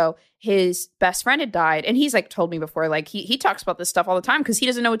 years ago, his best friend had died. And he's like told me before, like he talks about this stuff all the time because he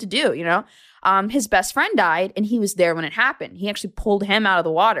doesn't know what to do, his best friend died and he was there when it happened. He actually pulled him out of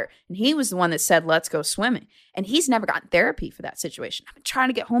the water and he was the one that said, let's go swimming. And he's never gotten therapy for that situation. I've been trying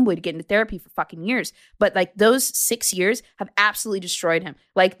to get Homeboy to get into therapy for fucking years. But like those 6 years have absolutely destroyed him.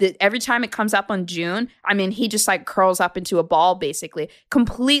 Like every time it comes up on June, I mean, he just like curls up into a ball, basically.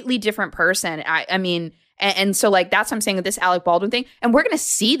 Completely different person. I mean, and so like that's what I'm saying with this Alec Baldwin thing. And we're going to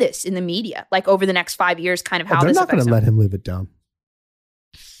see this in the media, like over the next 5 years, kind of how they're this not going affects to let him live it down.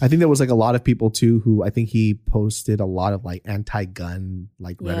 I think there was like a lot of people too who I think he posted a lot of like anti-gun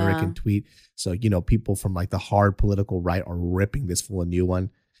like rhetoric and tweet. So, you know, people from like the hard political right are ripping this fool a new one.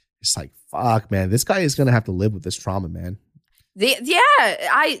 It's like, fuck, man, this guy is going to have to live with this trauma, man. That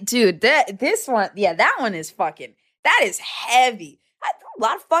one is fucking, that is heavy. A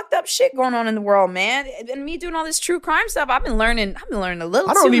lot of fucked up shit going on in the world, man. And me doing all this true crime stuff, I've been learning a little too much.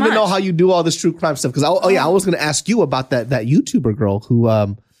 I don't even know how you do all this true crime stuff. Because I was going to ask you about that YouTuber girl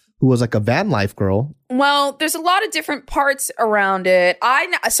who was like a van life girl. Well, there's a lot of different parts around it. I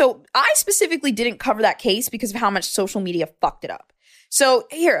specifically didn't cover that case because of how much social media fucked it up. So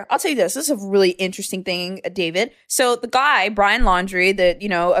here, I'll tell you this. This is a really interesting thing, David. So the guy, Brian Laundrie, that, you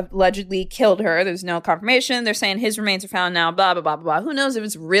know, allegedly killed her. There's no confirmation. They're saying his remains are found now, blah, blah, blah, blah, blah. Who knows if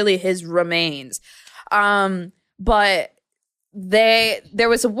it's really his remains? But there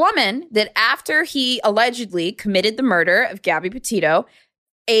was a woman that after he allegedly committed the murder of Gabby Petito,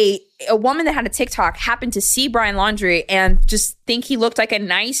 a woman that had a TikTok happened to see Brian Laundrie and just think he looked like a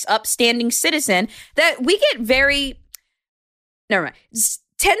nice, upstanding citizen that we get very... Never mind.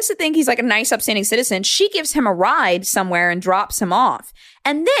 Tends to think he's like a nice, upstanding citizen. She gives him a ride somewhere and drops him off.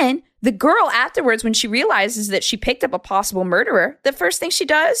 And then the girl afterwards, when she realizes that she picked up a possible murderer, the first thing she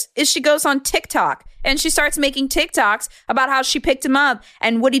does is she goes on TikTok and she starts making TikToks about how she picked him up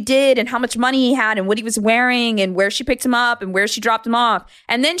and what he did and how much money he had and what he was wearing and where she picked him up and where she dropped him off.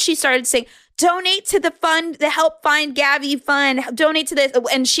 And then she started saying, donate to the fund, the Help Find Gabby fund, donate to this.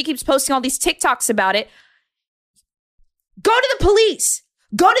 And she keeps posting all these TikToks about it. Go to the police.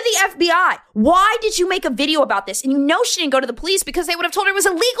 Go to the FBI. Why did you make a video about this? And you know she didn't go to the police because they would have told her it was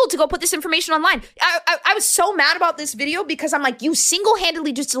illegal to go put this information online. I was so mad about this video because I'm like, you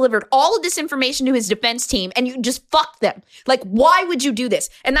single-handedly just delivered all of this information to his defense team and you just fucked them. Like, why would you do this?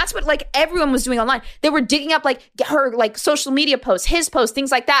 And that's what like everyone was doing online. They were digging up like her like social media posts, his posts,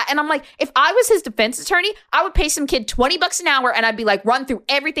 things like that. And I'm like, if I was his defense attorney, I would pay some kid $20 an hour and I'd be like, run through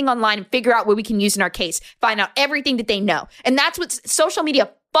everything online and figure out what we can use in our case. Find out everything that they know. And that's what social media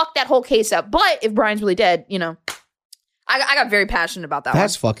fuck that whole case up. But if Brian's really dead, you know, I got very passionate about that.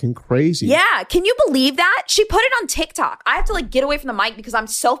 That's fucking crazy. Yeah. Can you believe that? She put it on TikTok. I have to like get away from the mic because I'm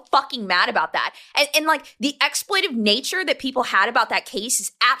so fucking mad about that. And like the exploitive nature that people had about that case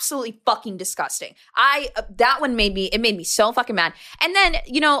is absolutely fucking disgusting. That one made me so fucking mad. And then,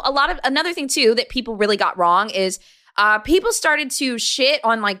 you know, another thing too that people really got wrong is people started to shit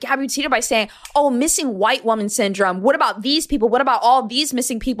on like Gabby Petito by saying, oh, missing white woman syndrome. What about these people? What about all these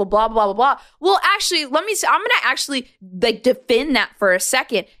missing people? Blah, blah, blah, blah. Well, actually, I'm going to actually like defend that for a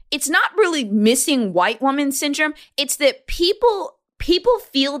second. It's not really missing white woman syndrome. It's that people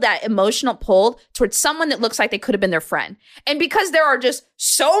feel that emotional pull towards someone that looks like they could have been their friend. And because there are just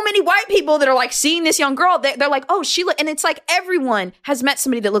so many white people that are like seeing this young girl, they're like, oh, and it's like everyone has met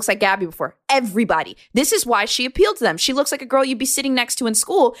somebody that looks like Gabby before. Everybody. This is why she appealed to them. She looks like a girl you'd be sitting next to in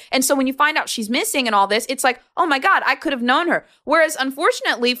school. And so when you find out she's missing and all this, it's like, oh my God, I could have known her. Whereas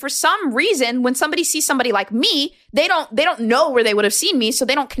unfortunately, for some reason, when somebody sees somebody like me, they don't know where they would have seen me, so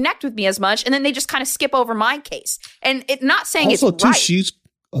they don't connect with me as much. And then they just kind of skip over my case. And it's not saying also, it's right. She's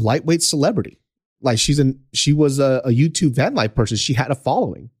a lightweight celebrity. Like she was a YouTube van life person. She had a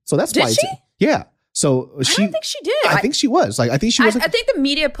following. So that's why. Did she? Yeah. So I don't think she did. I think she was. Like I think she was. I think the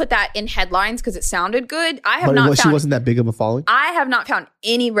media put that in headlines because it sounded good. She wasn't that big of a following. I have not found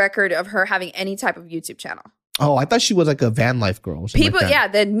any record of her having any type of YouTube channel. Oh, I thought she was like a van life girl. People, like yeah,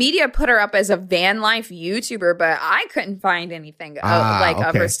 the media put her up as a van life YouTuber, but I couldn't find anything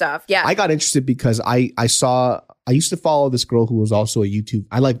of her stuff. Yeah, I got interested because I used to follow this girl who was also a YouTube.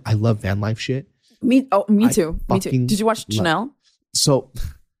 I love van life shit. Me too. Did you watch Chanel? So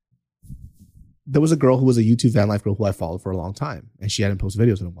there was a girl who was a YouTube van life girl who I followed for a long time, and she hadn't posted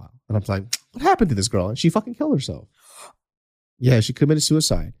videos in a while. And I'm like, what happened to this girl? And she fucking killed herself. Yeah, she committed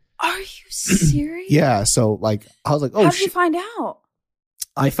suicide. Are you serious? Yeah. So like, I was like, oh, how did you find out?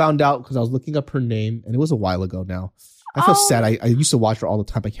 I found out because I was looking up her name, and it was a while ago now. I feel sad. I used to watch her all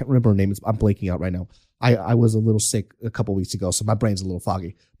the time. I can't remember her name. I'm blanking out right now. I was a little sick a couple weeks ago, so my brain's a little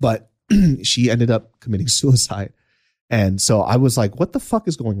foggy. But she ended up committing suicide. And so I was like, what the fuck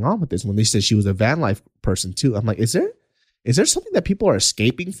is going on with this? When they said she was a van life person too, I'm like, is there Is there something that people are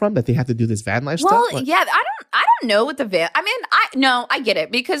escaping from that they have to do this van life stuff? Well, yeah, I don't know what the van. I mean, I get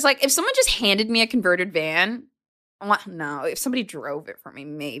it because like if someone just handed me a converted van, no, if somebody drove it for me,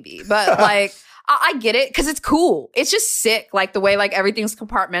 maybe, but like I get it because it's cool. It's just sick, like the way like everything's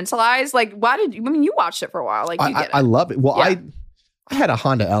compartmentalized. Like, you watched it for a while, like you get it. I love it. Well, yeah. I had a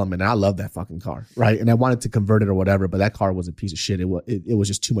Honda Element and I love that fucking car, right? And I wanted to convert it or whatever, but that car was a piece of shit. It was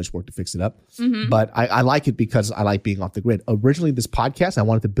just too much work to fix it up. Mm-hmm. But I like it because I like being off the grid. Originally, this podcast, I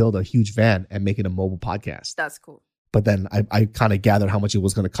wanted to build a huge van and make it a mobile podcast. That's cool. But then I kind of gathered how much it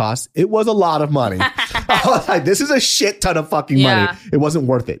was going to cost. It was a lot of money. I was like, this is a shit ton of fucking money. It wasn't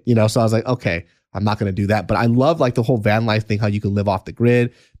worth it, you know? So I was like, okay, I'm not going to do that. But I love like the whole van life thing, how you can live off the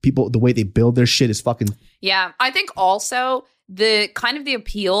grid. People, the way they build their shit is fucking. Yeah. I think also the kind of the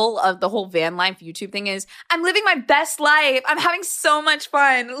appeal of the whole van life YouTube thing is I'm living my best life. I'm having so much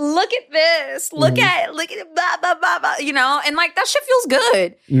fun. Look at this. Look at it. Blah, blah, blah, blah, you know? And like that shit feels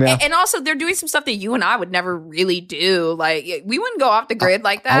good. Yeah. And also they're doing some stuff that you and I would never really do. Like we wouldn't go off the grid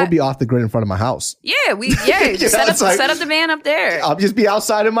like that. I would be off the grid in front of my house. Yeah, set up the van up there. I'll just be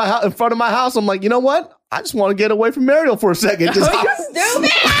outside in my house, in front of my house. I'm like, you know what? I just want to get away from Mariel for a second. Just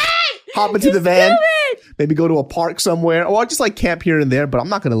hop into the van. Maybe go to a park somewhere, or just like camp here and there. But I'm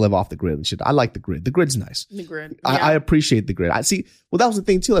not going to live off the grid and shit. I like the grid. The grid's nice. The grid. I appreciate the grid. I see. Well, that was the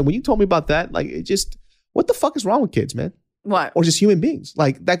thing too. Like when you told me about that, like it just, what the fuck is wrong with kids, man? What? Or just human beings.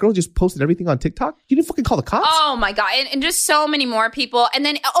 Like that girl just posted everything on TikTok. You didn't fucking call the cops. Oh my God. And just so many more people. And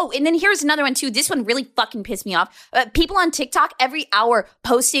then here's another one too. This one really fucking pissed me off. People on TikTok every hour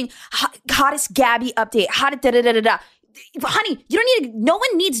posting hottest Gabby update. Hottest da-da-da-da-da. Honey, no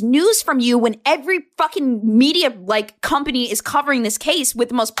one needs news from you when every fucking media like company is covering this case with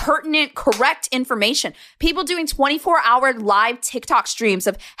the most pertinent, correct information. People doing 24-hour live TikTok streams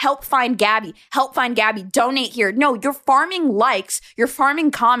of help find Gabby, donate here. No, you're farming likes, you're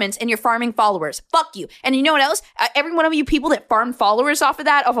farming comments, and you're farming followers. Fuck you. And you know what else? Every one of you people that farm followers off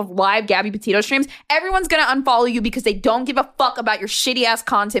of live Gabby Petito streams, everyone's gonna unfollow you because they don't give a fuck about your shitty ass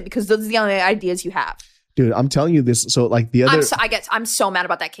content because those are the only ideas you have. Dude, I'm telling you this. So like the other, I'm so mad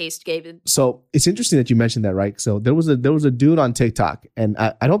about that case, David. So it's interesting that you mentioned that, right? So there was a dude on TikTok, and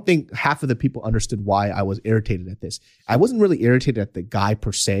I don't think half of the people understood why I was irritated at this. I wasn't really irritated at the guy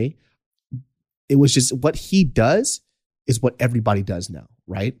per se. It was just what he does is what everybody does now,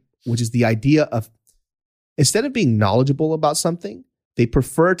 right? Which is the idea of instead of being knowledgeable about something, they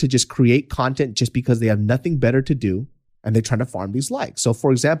prefer to just create content just because they have nothing better to do. And they're trying to farm these likes. So,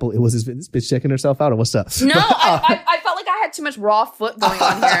 for example, it was this bitch checking herself out, or what's up? No, I felt like I had too much raw foot going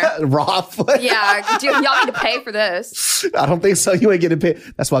on here. Raw foot? Yeah, dude, y'all need to pay for this. I don't think so. You ain't getting paid.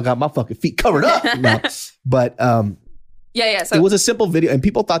 That's why I got my fucking feet covered up. No. But yeah. So it was a simple video, and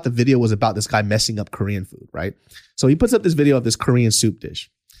people thought the video was about this guy messing up Korean food, right? So he puts up this video of this Korean soup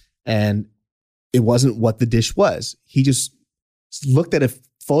dish, and it wasn't what the dish was. He just looked at a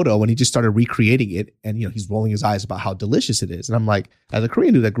photo and he just started recreating it, and he's rolling his eyes about how delicious it is. And I'm like, as a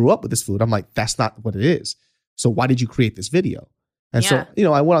Korean dude that grew up with this food, I'm like, that's not what it is. So why did you create this video? And so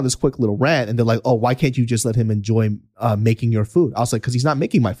I went on this quick little rant, and they're like, oh, why can't you just let him enjoy making your food? I was like, because he's not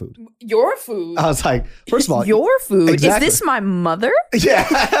making my food. Your food? I was like, first of all, your food? Exactly. Is this my mother? Yeah.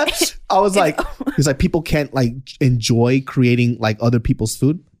 I was like, he's like, people can't like enjoy creating like other people's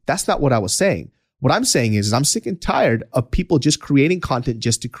food. That's not what I was saying. What I'm saying is I'm sick and tired of people just creating content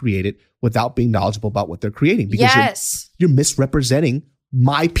just to create it without being knowledgeable about what they're creating. Because you're misrepresenting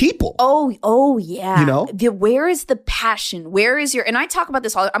my people. Oh yeah. Where is the passion? Where is your, and I talk about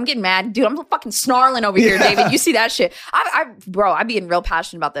this all, I'm getting mad. Dude, I'm fucking snarling over here, David. You see that shit. I'm being real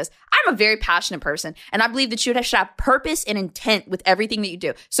passionate about this. I'm a very passionate person, and I believe that you should have purpose and intent with everything that you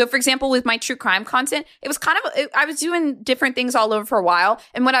do. So for example, with my true crime content, it was I was doing different things all over for a while.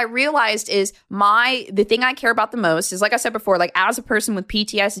 And what I realized is the thing I care about the most is, like I said before, like as a person with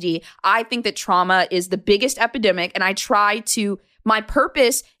PTSD, I think that trauma is the biggest epidemic, and my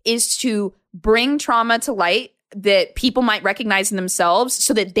purpose is to bring trauma to light that people might recognize in themselves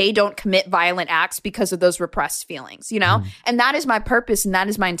so that they don't commit violent acts because of those repressed feelings, And that is my purpose, and that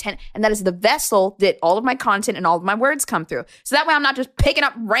is my intent, and that is the vessel that all of my content and all of my words come through. So that way I'm not just picking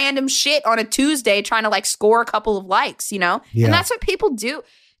up random shit on a Tuesday trying to like score a couple of likes, Yeah. And that's what people do.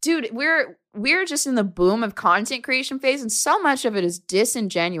 Dude, we're just in the boom of content creation phase, and so much of it is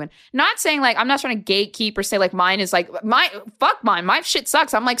disingenuous. Not saying like I'm not trying to gatekeep or say like mine is like fuck mine. My shit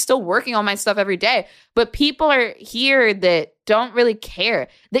sucks. I'm like still working on my stuff every day. But people are here that don't really care.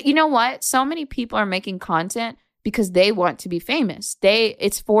 That you know what? So many people are making content because they want to be famous.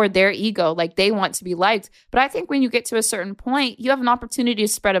 It's for their ego, like they want to be liked. But I think when you get to a certain point, you have an opportunity to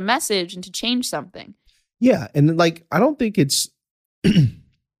spread a message and to change something. Yeah. And like, I don't think it's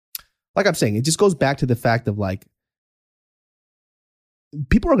like I'm saying, it just goes back to the fact of like,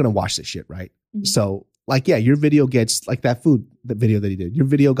 people are going to watch this shit, right? Mm-hmm. So like, yeah, your video gets like that video that he did. Your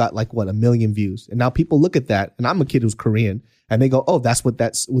video got like 1 million views. And now people look at that, and I'm a kid who's Korean, and they go, oh, that's what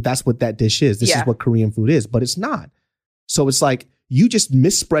that dish is. This is what Korean food is, but it's not. So it's like, you just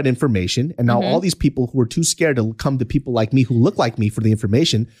misspread information. And now all these people who are too scared to come to people like me who look like me for the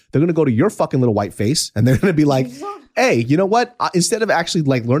information, they're going to go to your fucking little white face, and they're going to be like, hey, you know what? Instead of actually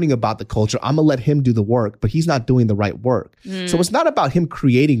like learning about the culture, I'm going to let him do the work, but he's not doing the right work. So it's not about him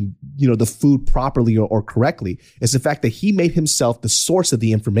creating, the food properly or correctly. It's the fact that he made himself the source of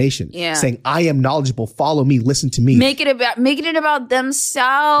the information, saying, I am knowledgeable. Follow me. Listen to me. Making it about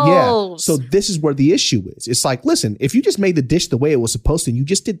themselves. Yeah. So this is where the issue is. It's like, listen, if you just made the dish the way it was supposed to, and you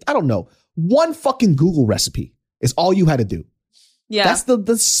just did, I don't know, 1 fucking Google recipe is all you had to do. Yeah. That's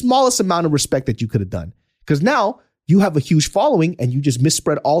the smallest amount of respect that you could have done. Because now you have a huge following and you just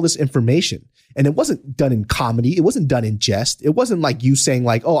misspread all this information. And it wasn't done in comedy. It wasn't done in jest. It wasn't like you saying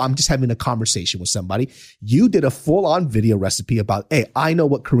like, oh, I'm just having a conversation with somebody. You did a full-on video recipe about, hey, I know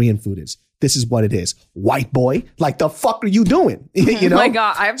what Korean food is. This is what it is. White boy, like the fuck are you doing? Oh my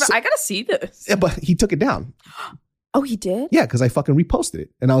God, I gotta see this. Yeah, but he took it down. Oh, he did? Yeah, because I fucking reposted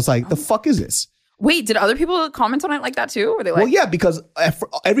it. And I was like, the fuck is this? Wait, did other people comment on it like that too? Were they like, well, yeah, because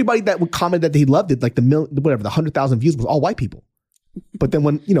everybody that would comment that they loved it, like the 100,000 views was all white people. But then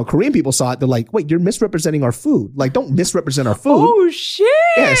when, Korean people saw it, they're like, wait, you're misrepresenting our food. Like, don't misrepresent our food. Oh, shit.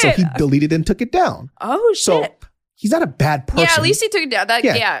 Yeah, so he deleted and took it down. Oh, shit. So he's not a bad person. Yeah, at least he took it down.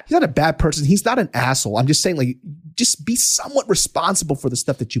 Yeah. He's not a bad person. He's not an asshole. I'm just saying, like, just be somewhat responsible for the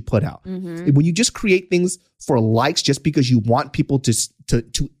stuff that you put out. Mm-hmm. When you just create things for likes just because you want people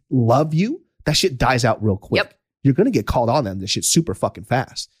to love you, that shit dies out real quick. Yep. You're going to get called on this shit super fucking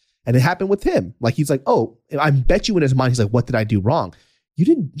fast. And it happened with him. Like, he's like, oh, I bet you in his mind, he's like, what did I do wrong?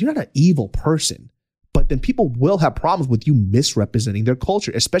 You're not an evil person. But then people will have problems with you misrepresenting their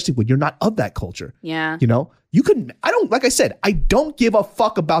culture, especially when you're not of that culture. Yeah. Like I said, I don't give a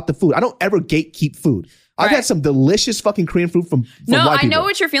fuck about the food. I don't ever gatekeep food. I've had some delicious fucking Korean food from white people. I know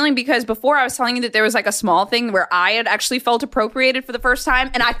what you're feeling, because before I was telling you that there was like a small thing where I had actually felt appropriated for the first time,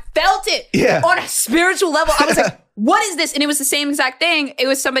 and I felt it on a spiritual level. I was like, what is this? And it was the same exact thing. It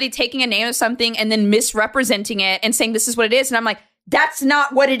was somebody taking a name of something and then misrepresenting it and saying this is what it is. And I'm like, that's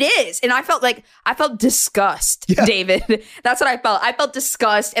not what it is. And I felt disgust, David. That's what I felt. I felt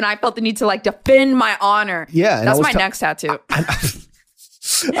disgust, and I felt the need to like defend my honor. Yeah. That's my next tattoo.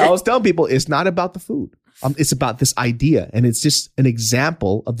 I was telling people it's not about the food. It's about this idea. And it's just an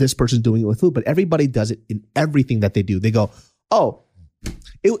example of this person doing it with food. But everybody does it in everything that they do. They go, oh,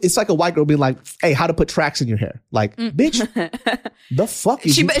 it's like a white girl being like, hey, how to put tracks in your hair. Like, bitch, the fuck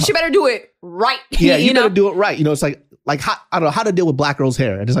is she better do it right. Yeah, you better do it right. It's like how, I don't know how to deal with black girl's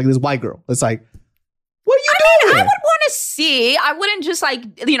hair. And it's like this white girl. It's like, what are you doing? I would want to see. I wouldn't just like,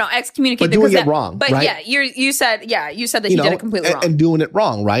 excommunicate them. But doing it wrong, but right? Yeah, you said that he did it completely wrong. And doing it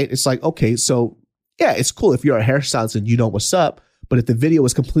wrong, right? It's like, okay, so yeah, it's cool if you're a hairstylist and you know what's up. But if the video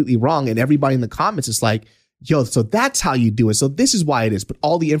is completely wrong and everybody in the comments is like, yo, so that's how you do it. So this is why it is. But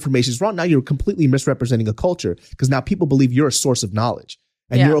all the information is wrong. Now you're completely misrepresenting a culture, because now people believe you're a source of knowledge.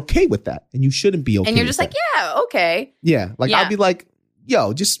 And you're okay with that. And you shouldn't be okay with that. And you're just like, yeah, okay. Yeah. Like, I'll be like,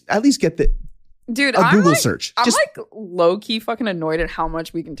 yo, just at least get a Google search. I'm like low key fucking annoyed at how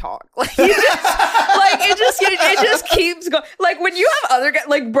much we can talk. Like, it just keeps going. Like, when you have other guests,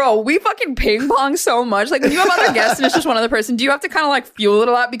 like, bro, we fucking ping pong so much. Like, when you have other guests and it's just one other person, do you have to kind of like fuel it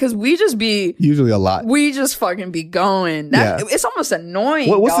a lot? Because we just be usually a lot. We just fucking be going. It's almost annoying.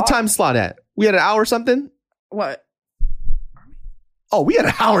 What's the time slot at? We had an hour or something? What? Oh, we had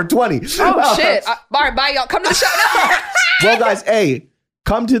an hour 20. Oh, shit. All right, bye, y'all. Come to the show now. Well, guys, hey,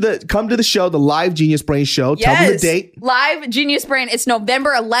 come to the show, the live Genius Brain show. Yes. Tell them the date. Live Genius Brain. It's November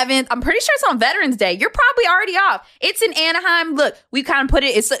 11th. I'm pretty sure it's on Veterans Day. You're probably already off. It's in Anaheim. Look, we kind of put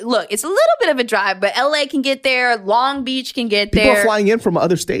it. It's a little bit of a drive, but LA can get there. Long Beach can get there. People are flying in from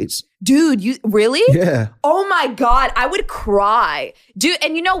other states. Dude, you really? Yeah. Oh my God, I would cry. Dude,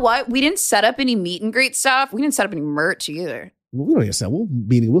 and you know what? We didn't set up any meet and greet stuff. We didn't set up any merch either. Well, we don't even say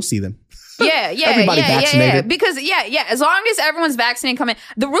we'll see them. Yeah. Everybody vaccinated. Because as long as everyone's vaccinated, come in.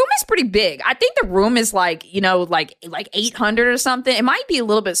 The room is pretty big. I think the room is like 800 or something. It might be a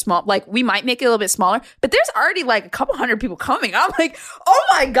little bit small. Like, we might make it a little bit smaller, but there's already like a couple hundred people coming. I'm like, oh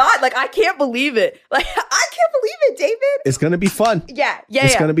my God, like, I can't believe it. Like, I can't believe it, David. It's going to be fun. Yeah.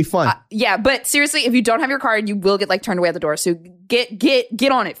 It's going to be fun. But seriously, if you don't have your card, you will get like turned away at the door. So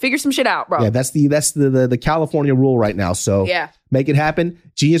get on it. Figure some shit out, bro. Yeah, that's the California rule right now. So yeah. Make it happen.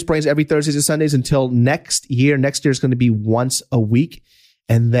 Genius Brains every Thursdays and Sundays until next year. Next year is going to be once a week.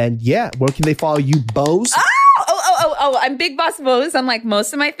 And then, where can they follow you, Bose? Oh, I'm Big Boss Bose on like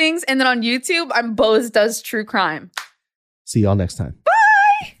most of my things. And then on YouTube, I'm Bose Does True Crime. See y'all next time.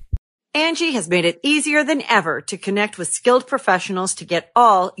 Bye! Angie has made it easier than ever to connect with skilled professionals to get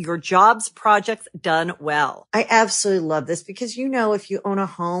all your jobs projects done well. I absolutely love this because, if you own a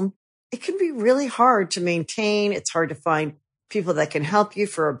home, it can be really hard to maintain. It's hard to find people that can help you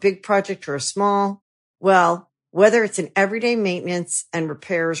for a big project or a small. Well, whether it's in everyday maintenance and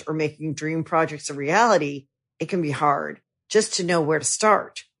repairs or making dream projects a reality, it can be hard just to know where to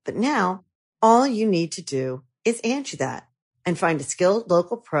start. But now all you need to do is Angie that and find a skilled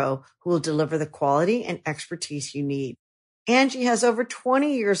local pro who will deliver the quality and expertise you need. Angie has over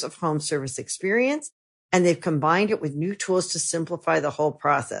 20 years of home service experience, and they've combined it with new tools to simplify the whole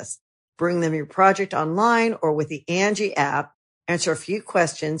process. Bring them your project online or with the Angie app, answer a few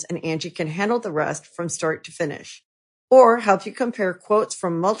questions, and Angie can handle the rest from start to finish. Or help you compare quotes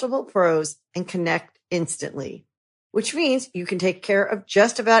from multiple pros and connect instantly, which means you can take care of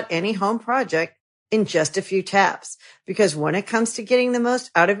just about any home project in just a few taps. Because when it comes to getting the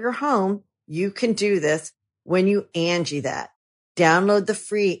most out of your home, you can do this when you Angie that. Download the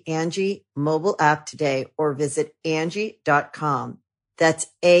free Angie mobile app today or visit Angie.com. That's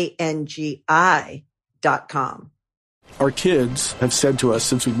ANGI.com. Our kids have said to us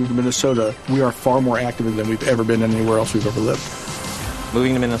since we moved to Minnesota, we are far more active than we've ever been anywhere else we've ever lived.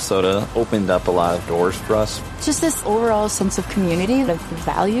 Moving to Minnesota opened up a lot of doors for us. Just this overall sense of community, the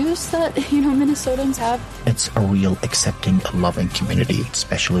values that, Minnesotans have. It's a real accepting, loving community,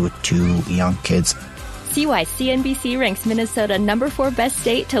 especially with 2 young kids. See why CNBC ranks Minnesota number 4 best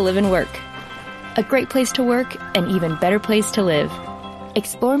state to live and work. A great place to work, an even better place to live.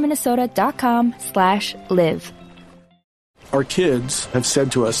 ExploreMinnesota.com/live. Our kids have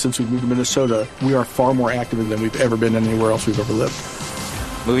said to us since we moved to Minnesota, we are far more active than we've ever been anywhere else we've ever lived.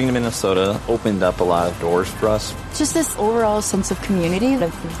 Moving to Minnesota opened up a lot of doors for us. Just this overall sense of community, the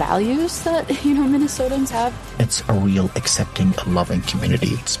values that, Minnesotans have. It's a real accepting, loving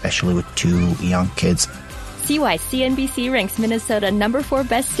community, especially with 2 young kids. See why CNBC ranks Minnesota number 4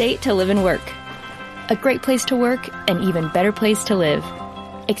 best state to live and work. A great place to work, an even better place to live.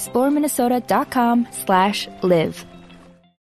 ExploreMinnesota.com/live.